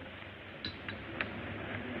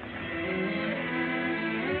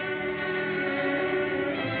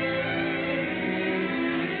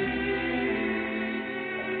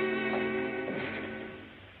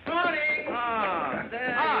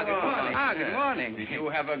 Good morning. Did you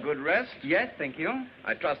have a good rest? Yes, thank you.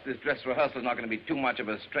 I trust this dress rehearsal is not going to be too much of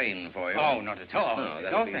a strain for you. Oh, not at all. No,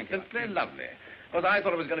 that'll be thank you. simply lovely. Because I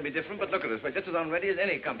thought it was going to be different, but look at us. We're just as unready as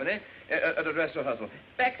any company at a dress rehearsal.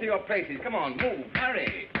 Back to your places. Come on, move.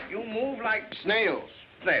 Hurry. You move like Snails.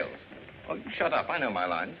 snails. Oh, you shut up. I know my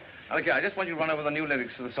lines. Okay, I just want you to run over the new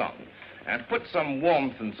lyrics to the song. And put some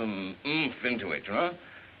warmth and some oomph into it, you know?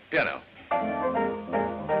 Piano.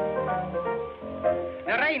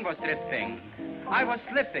 The rain was dripping. I was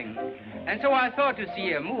slipping. And so I thought to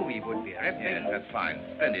see a movie would be ripping. Yes, that's fine.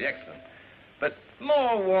 Splendid, excellent. But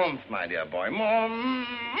more warmth, my dear boy. More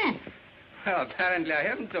Well, apparently I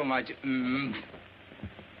haven't so much Now,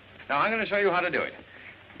 I'm going to show you how to do it.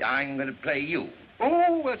 I'm going to play you.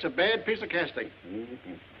 Oh, that's a bad piece of casting.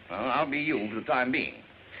 Well, I'll be you for the time being.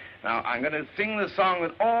 Now, I'm going to sing the song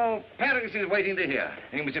that all Paris is waiting to hear.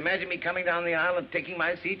 And you must imagine me coming down the aisle and taking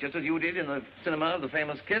my seat, just as you did in the cinema of the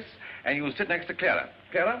famous Kiss, and you will sit next to Clara.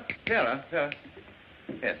 Clara?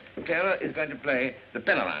 Yes, Clara is going to play the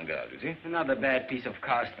Penellan girl, you see? Another bad piece of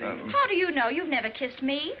casting. How do you know? You've never kissed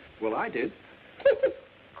me. Well, I did.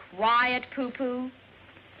 Quiet, poo-poo.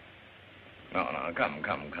 No, come.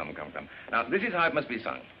 Now, this is how it must be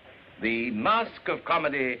sung. The mask of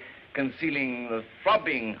comedy concealing the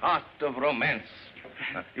throbbing heart of romance.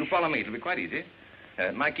 Now, you follow me. It'll be quite easy.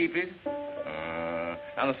 My key, please.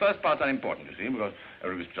 Now, the first part's unimportant, you see, because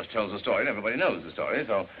it just tells the story, and everybody knows the story,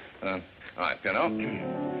 so... all right, piano.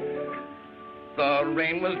 The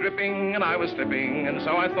rain was dripping, and I was slipping, and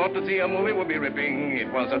so I thought to see a movie would be ripping.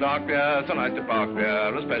 It was so dark there, so nice to park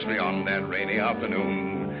there, especially on that rainy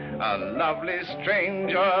afternoon. A lovely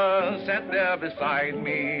stranger sat there beside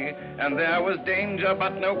me, and there was danger,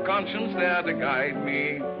 but no conscience there to guide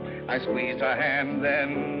me. I squeezed her hand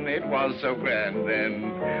then, it was so grand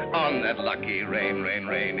then, on that lucky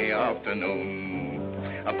rainy afternoon.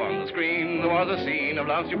 Upon the screen there was a scene of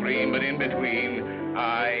love supreme, but in between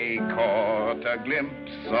I caught a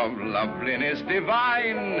glimpse of loveliness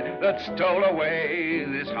divine that stole away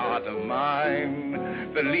this heart of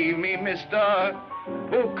mine. Believe me, mister,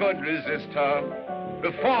 who could resist her?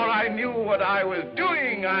 Before I knew what I was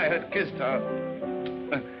doing, I had kissed her.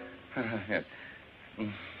 Yes.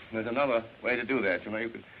 There's another way to do that, you know. You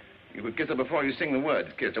You could kiss her before you sing the words.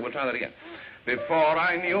 Kiss her. We'll try that again. Before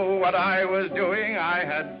I knew what I was doing, I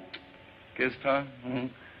had kissed her.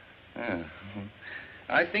 Yeah.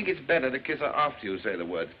 I think it's better to kiss her after you say the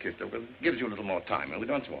words kissed her. It gives you a little more time. We'll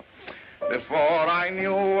do once more. Before I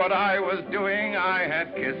knew what I was doing, I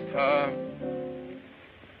had kissed her.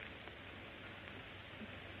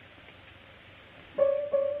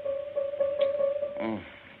 Oh,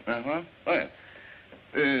 yeah.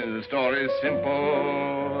 The story's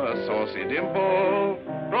simple. A saucy dimple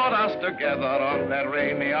brought us together on that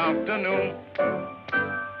rainy afternoon.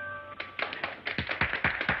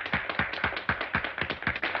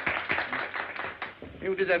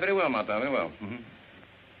 You did that very well, Martha, very well.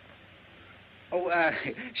 Oh,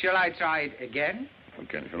 shall I try it again?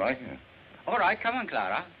 Okay, shall I? Yeah. All right, come on,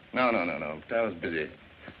 Clara. No. Clara's busy.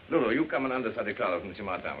 Lulu, you come and understudy Clara from Mr.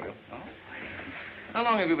 Martin, will you? Oh? How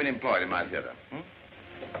long have you been employed in my theater?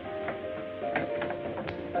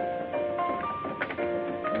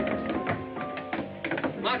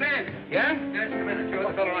 Martin! Yeah? Just a minute. You're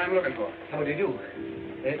the fellow I'm looking for. How do you do?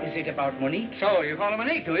 Is it about Monique? So, you call her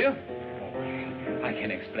Monique, do you? I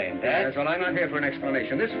can explain that. Yes, well, I'm not here for an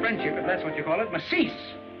explanation. This friendship, if that's what you call it, must cease.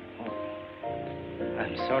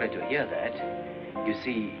 I'm sorry to hear that. You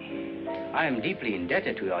see, I am deeply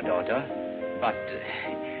indebted to your daughter, but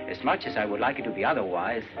as much as I would like it to be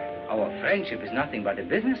otherwise, our friendship is nothing but a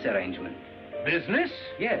business arrangement. Business?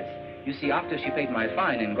 Yes. You see, after she paid my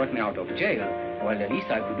fine and got me out of jail, well, the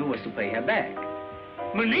least I could do was to pay her back.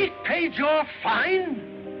 Monique paid your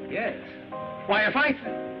fine? Yes. Why, if I...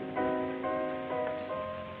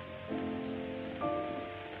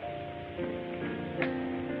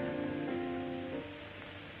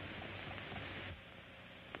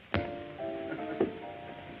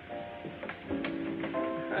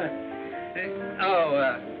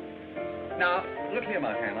 Now, look here,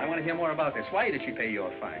 Martin. I want to hear more about this. Why did she pay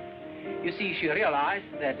your fine? You see, she realized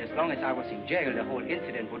that as long as I was in jail, the whole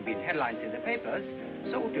incident would be in headlines in the papers.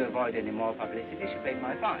 So to avoid any more publicity, she paid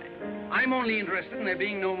my fine. I'm only interested in there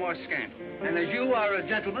being no more scandal. And as you are a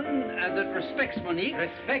gentleman that respects Monique...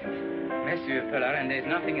 Respect? Monsieur Fuller, and there's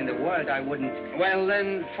nothing in the world I wouldn't... Well,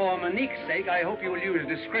 then, for Monique's sake, I hope you will use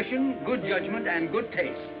discretion, good judgment, and good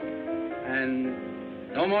taste.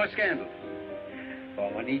 And no more scandal. For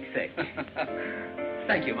Monique's sake.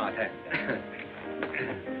 Thank you, Martin.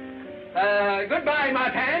 Goodbye,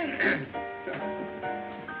 Martin.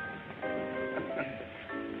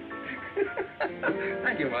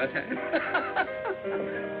 Thank you, Martin.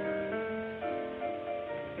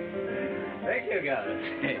 Thank you, guys.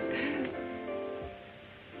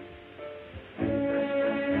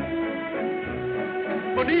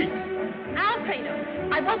 Monique! Alfredo,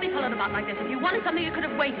 I won't be followed about like this. If you wanted something, you could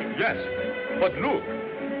have waited. Yes, but look.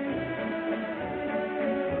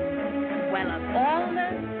 Well, of all the...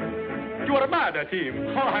 You are mad at him.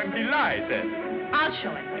 Oh, I'm delighted. I'll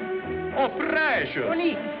show him. Oh, precious.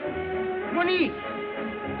 Monique! Monique!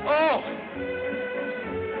 Oh!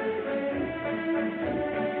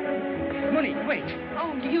 Monique, wait.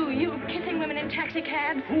 Oh, you kissing women in taxi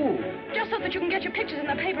cabs? Who? Just so that you can get your pictures in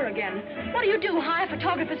the paper again. What do? Hire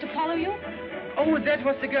photographers to follow you? Oh, that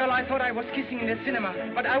was the girl I thought I was kissing in the cinema.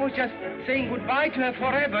 But I was just saying goodbye to her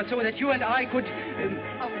forever so that you and I could...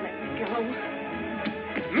 Oh, let me go.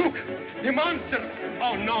 Look! The monster!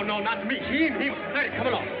 Oh, no, not me. Him. Hey, come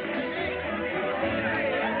along.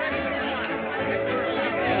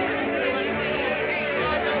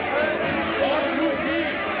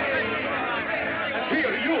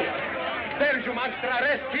 There's your monster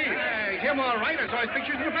arrest here. Him all right. I saw his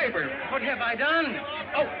pictures in the paper. What have I done?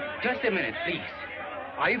 Oh, just a minute, please.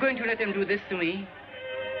 Are you going to let them do this to me?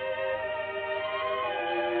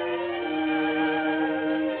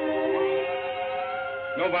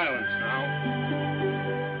 No violence now.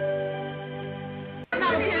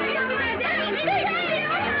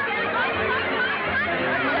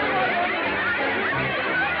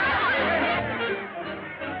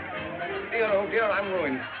 Dear, I'm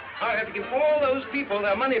ruined. I'll have to give all those people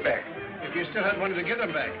their money back. If you still had money to give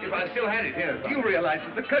them back. If I still had it, here. You realize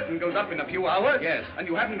that the curtain goes up in a few hours? Yes. And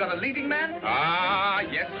you haven't got a leading man? Ah,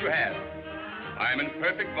 yes, you have. I'm in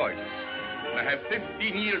perfect voice. I have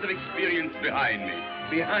 15 years of experience behind me.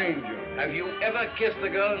 Behind you. Have you ever kissed a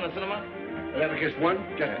girl in the cinema? You ever kissed one?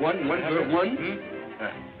 Just one girl? One?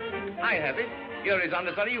 I have it. You're his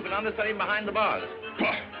understudy. You can understudy him behind the bars.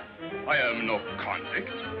 I am no convict.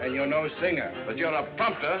 And you're no singer. But you're a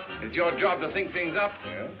prompter. It's your job to think things up.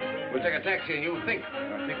 Yeah? We'll take a taxi and you think.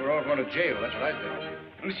 I think we're all going to jail. That's what I think.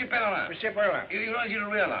 Monsieur Pellerin. Monsieur Pellerin. You don't seem to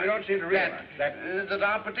realize. You don't seem to realize. That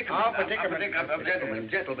our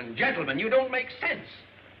predicament. Gentlemen, you don't make sense.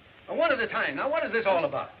 One at a time. Now, what is this all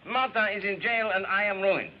about? Martin is in jail and I am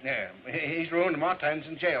ruined. Yeah, he's ruined. Martin's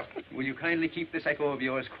in jail. Will you kindly keep this echo of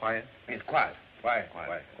yours quiet? Yes, quiet. Quiet.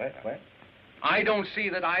 I don't see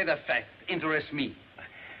that either fact interests me.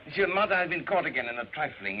 Monsieur, Martin has been caught again in a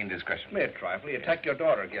trifling indiscretion. Mere trifle. He attacked your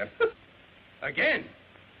daughter again. Again?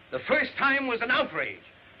 The first time was an outrage.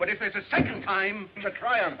 But if there's a second time, it's a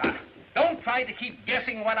triumph. Don't try to keep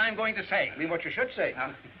guessing what I'm going to say. I mean, what you should say.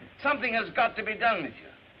 Something has got to be done, monsieur.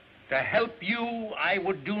 To help you, I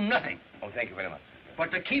would do nothing. Oh, thank you very much.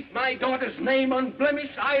 But to keep my daughter's name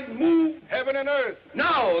unblemished, I'd move heaven and earth.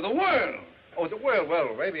 No, the world. Oh, the world.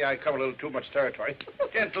 Well, maybe I cover a little too much territory.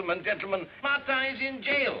 Gentlemen, Martin is in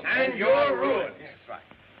jail. And you're ruined. Yes,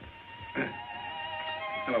 right.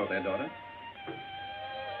 Hello there, daughter.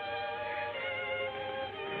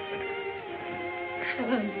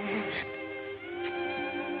 Hello.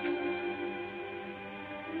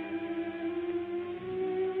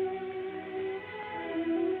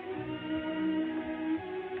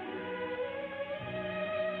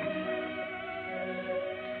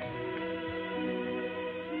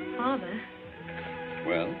 Father,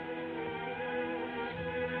 Well? is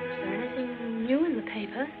there anything new in the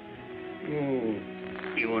paper? Oh,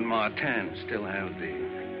 you and Martin still have the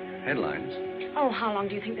headlines. Oh, how long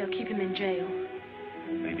do you think they'll keep him in jail?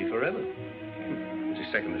 Maybe forever. It's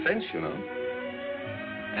a second offense, you know.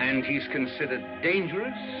 And he's considered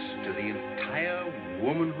dangerous to the entire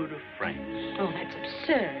womanhood of France. Oh, that's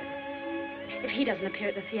absurd. If he doesn't appear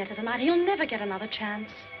at the theater tonight, he'll never get another chance.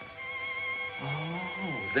 Oh,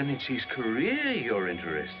 then it's his career you're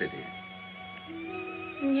interested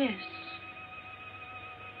in. Yes.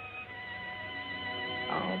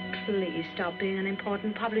 Oh, please stop being an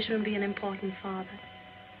important publisher and be an important father.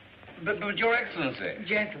 But Your Excellency.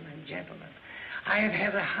 Gentlemen, I have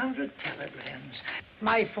had 100 telegrams.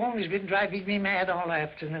 My phone has been driving me mad all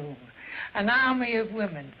afternoon. An army of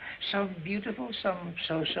women, some beautiful, some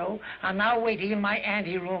so-so, are now waiting in my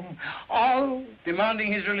anteroom, all...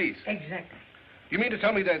 Demanding his release. Exactly. You mean to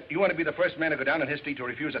tell me that you want to be the first man to go down in history to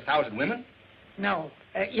refuse 1,000 women? No,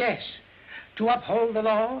 yes. To uphold the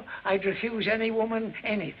law, I'd refuse any woman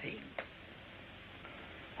anything.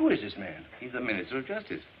 Who is this man? He's the Minister of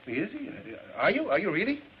Justice. Is he? Are you? Are you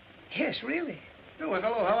really? Yes, really. Oh, well,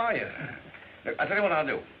 hello, how are you? Look, I'll tell you what I'll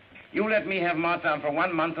do. You let me have Martin for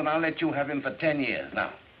 1 month, and I'll let you have him for 10 years.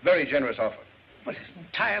 Now. Very generous offer. But it's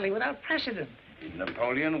entirely without precedent. Did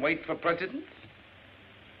Napoleon wait for precedent?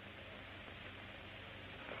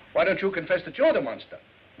 Why don't you confess that you're the monster?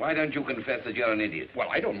 Why don't you confess that you're an idiot? Well,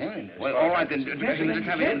 I don't mind. Well, all right, then.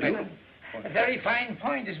 Gentlemen, a very fine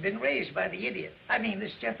point has been raised by the idiot. I mean,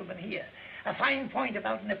 this gentleman here. A fine point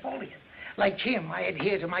about Napoleon. Like him, I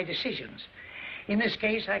adhere to my decisions. In this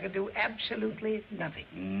case, I can do absolutely nothing.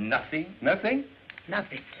 Nothing? Nothing?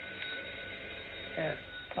 Nothing.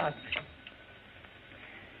 Pardon me.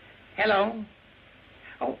 Hello?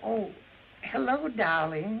 Oh, hello,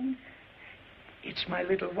 darling. It's my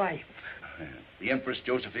little wife. The Empress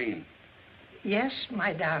Josephine. Yes,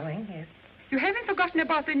 my darling. Yes. You haven't forgotten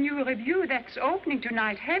about the new review that's opening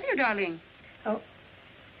tonight, have you, darling?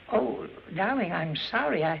 Oh, darling, I'm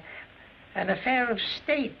sorry. An affair of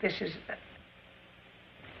state. This is...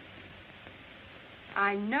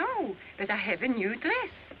 I know, but I have a new dress.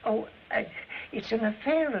 Oh, it's an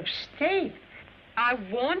affair of state. I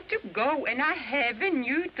want to go, and I have a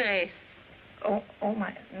new dress. Oh,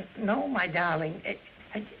 no, my darling.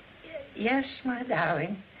 Yes, my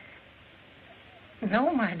darling.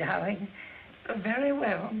 No, my darling. Very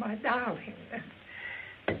well, my darling.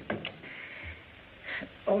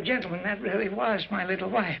 Oh, gentlemen, that really was my little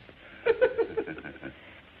wife.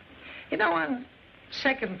 You know, on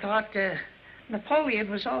second thought,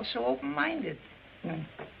 Napoleon was also open-minded.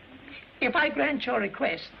 If I grant your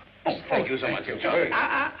request... Oh, thank you so much.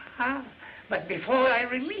 But before I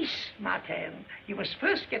release Martin, you must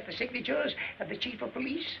first get the signatures of the chief of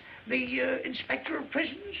police, the inspector of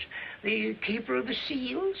prisons, the keeper of the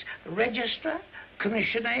seals, the registrar,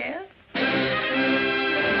 commissionaire.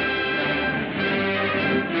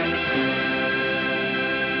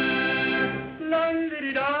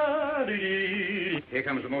 Here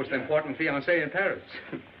comes the most important fiancé in Paris.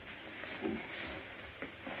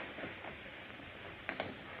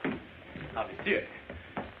 Ah, monsieur.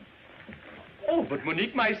 Oh, but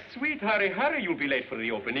Monique, my sweet, hurry, you'll be late for the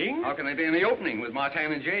opening. How can I be in the opening with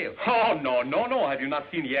Martin in jail? Oh, no. Have you not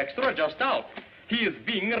seen the extra just out? He is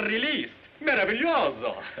being released.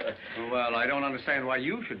 Meraviglioso. Well, I don't understand why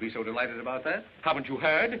you should be so delighted about that. Haven't you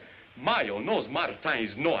heard? Mayo knows Martin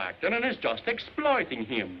is no actor and is just exploiting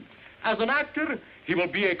him. As an actor, he will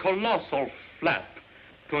be a colossal flap.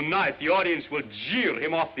 Tonight, the audience will jeer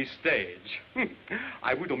him off the stage.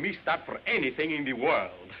 I wouldn't miss that for anything in the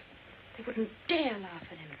world. They wouldn't dare laugh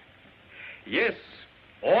at him. Yes,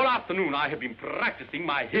 all afternoon I have been practicing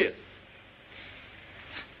my hiss.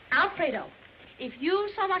 Alfredo, if you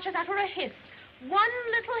so much as utter a hiss, one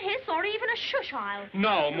little hiss or even a shush, I'll...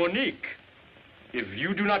 Now, Monique, if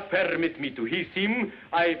you do not permit me to hiss him,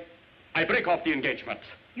 I break off the engagement.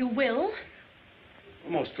 You will?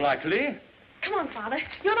 Most likely. Come on, Father.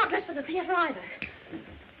 You're not dressed for the theater either.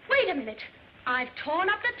 Wait a minute. I've torn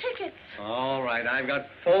up the tickets. All right, I've got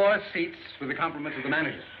 4 seats with the compliments of the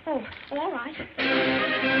manager. Oh, all right.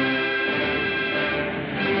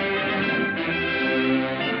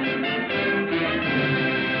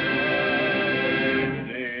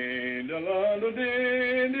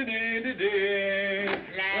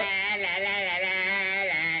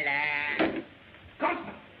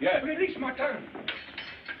 Constable! Yes? Release Martin.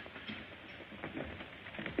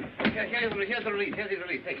 Here's the release.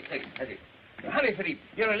 Take it. Hurry, Philippe.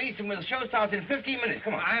 You're released and the show starts in 15 minutes.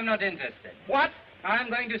 Come on. I'm not interested. What? I'm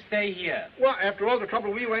going to stay here. Well, after all the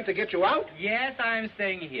trouble we went to get you out? Yes, I'm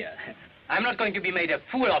staying here. I'm not going to be made a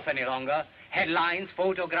fool of any longer. Headlines,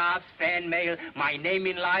 photographs, fan mail, my name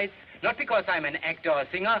in lights. Not because I'm an actor or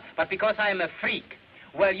singer, but because I am a freak.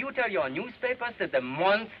 Well, you tell your newspapers that the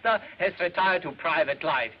monster has retired to private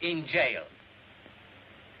life in jail.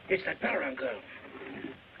 It's that Pellerin girl.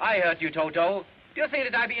 I heard you, Toto. Do you think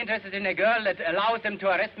that I'd be interested in a girl that allows them to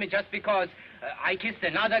arrest me just because I kissed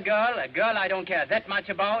another girl, a girl I don't care that much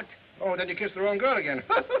about? Oh, then you kissed the wrong girl again.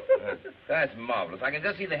 That's marvelous. I can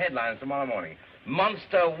just see the headlines tomorrow morning.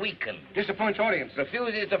 Monster weakened. Disappoints audience.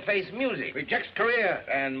 Refuses to face music. Rejects career.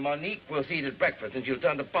 And Monique will see it at breakfast, and she'll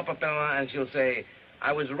turn to Papa Pellerin and she'll say,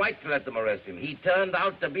 I was right to let them arrest him. He turned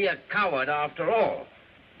out to be a coward after all.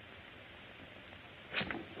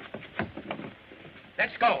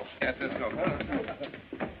 Let's go. Yes, let's go.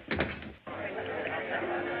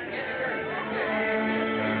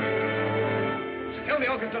 Tell the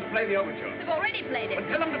orchestra to play the overture. They've already played it. But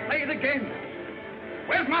tell them to play it again.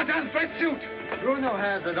 Where's Martin's red suit? Bruno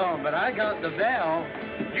has it on, but I got the bell.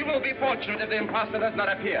 You will be fortunate if the imposter does not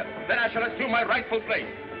appear. Then I shall assume my rightful place.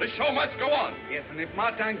 The show must go on. Yes, and if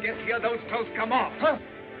Martin gets here, those clothes come off. Huh?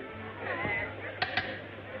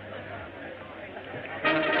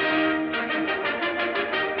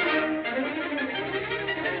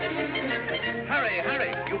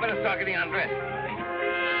 Hurry. You better start getting undressed.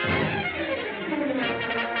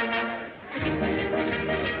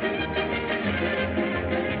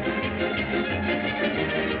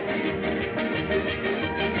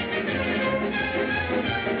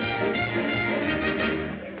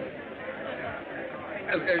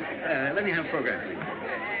 Let me have a program, please.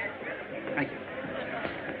 Thank you.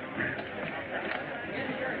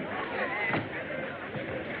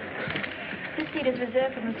 This seat is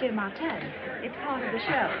reserved for Monsieur Martin. It's part of the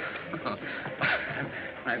show.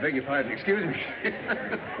 I beg your pardon. Excuse me.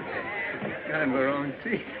 Got him the wrong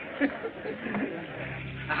seat.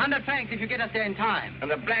 100 francs if you get us there in time.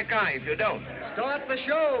 And a black eye if you don't. Start the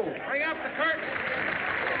show. Bring up the curtain.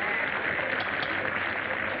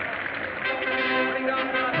 Bring down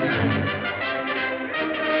Martin.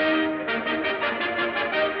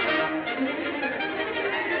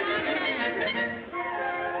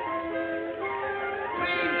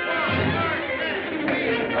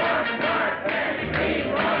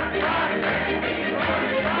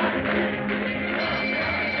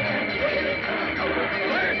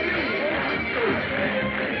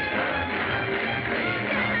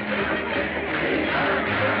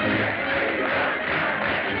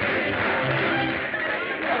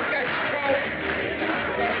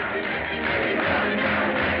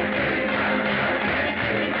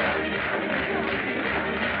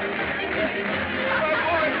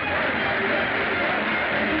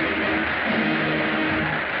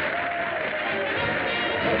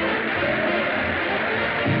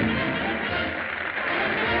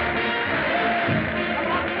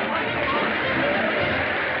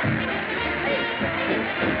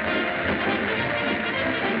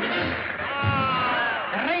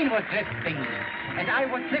 Drifting, and I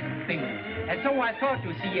was drifting, and so I thought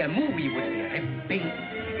to see a movie would be ripping.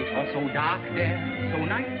 It was so dark there, so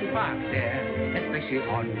nice to park there, especially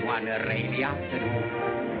on one rainy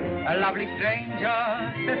afternoon. A lovely stranger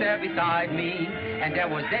stood there beside me, and there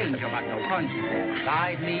was danger but no conscience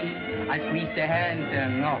inside me. I squeezed her hand,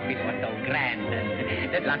 and oh, it was so grand,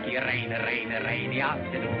 and that lucky rainy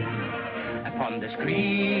afternoon. Upon the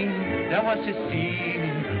screen, there was a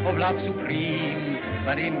scene of love supreme,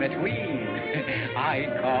 but in between, I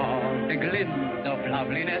caught a glimpse of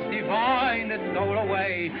loveliness divine that stole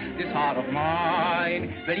away this heart of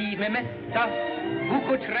mine. Believe me, mister, who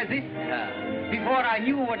could resist her? Before I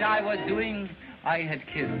knew what I was doing, I had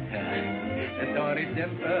kissed her. The story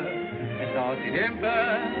simple, the saucy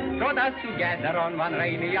dimple brought us together on one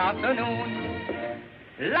rainy afternoon.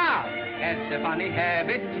 Love has a funny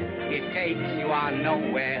habit, it takes you on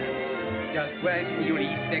nowhere. Just when you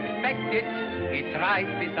least expect it, it's right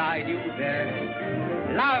beside you there.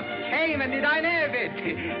 Love came and did I have it,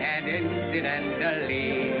 and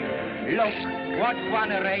incidentally, look what one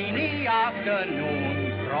rainy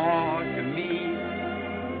afternoon brought me.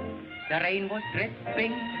 The rain was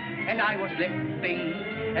dripping, and I was slipping,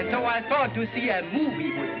 and so I thought to see a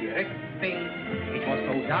movie would be ripping. It was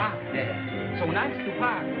so dark there, so nice to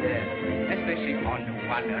park there, especially on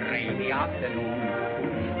one rainy afternoon.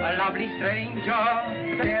 A lovely stranger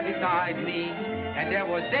there beside me, and there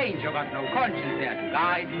was danger but no conscience there to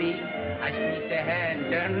guide me. I squeezed her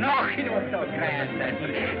hand, and no, it was so grand that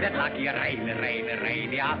lucky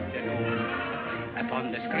rainy afternoon.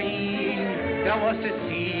 Upon the screen there was a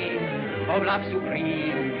scene of love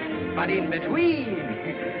supreme, but in between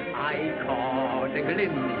I caught a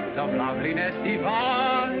glimpse of loveliness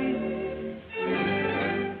divine.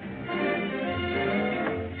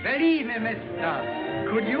 Believe me, mister,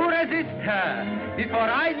 could you resist her? Before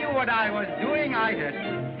I knew what I was doing, I had...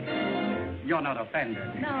 You're not offended?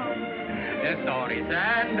 No. The story's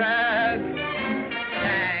ended.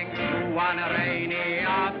 Thanks to one rainy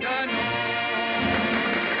afternoon.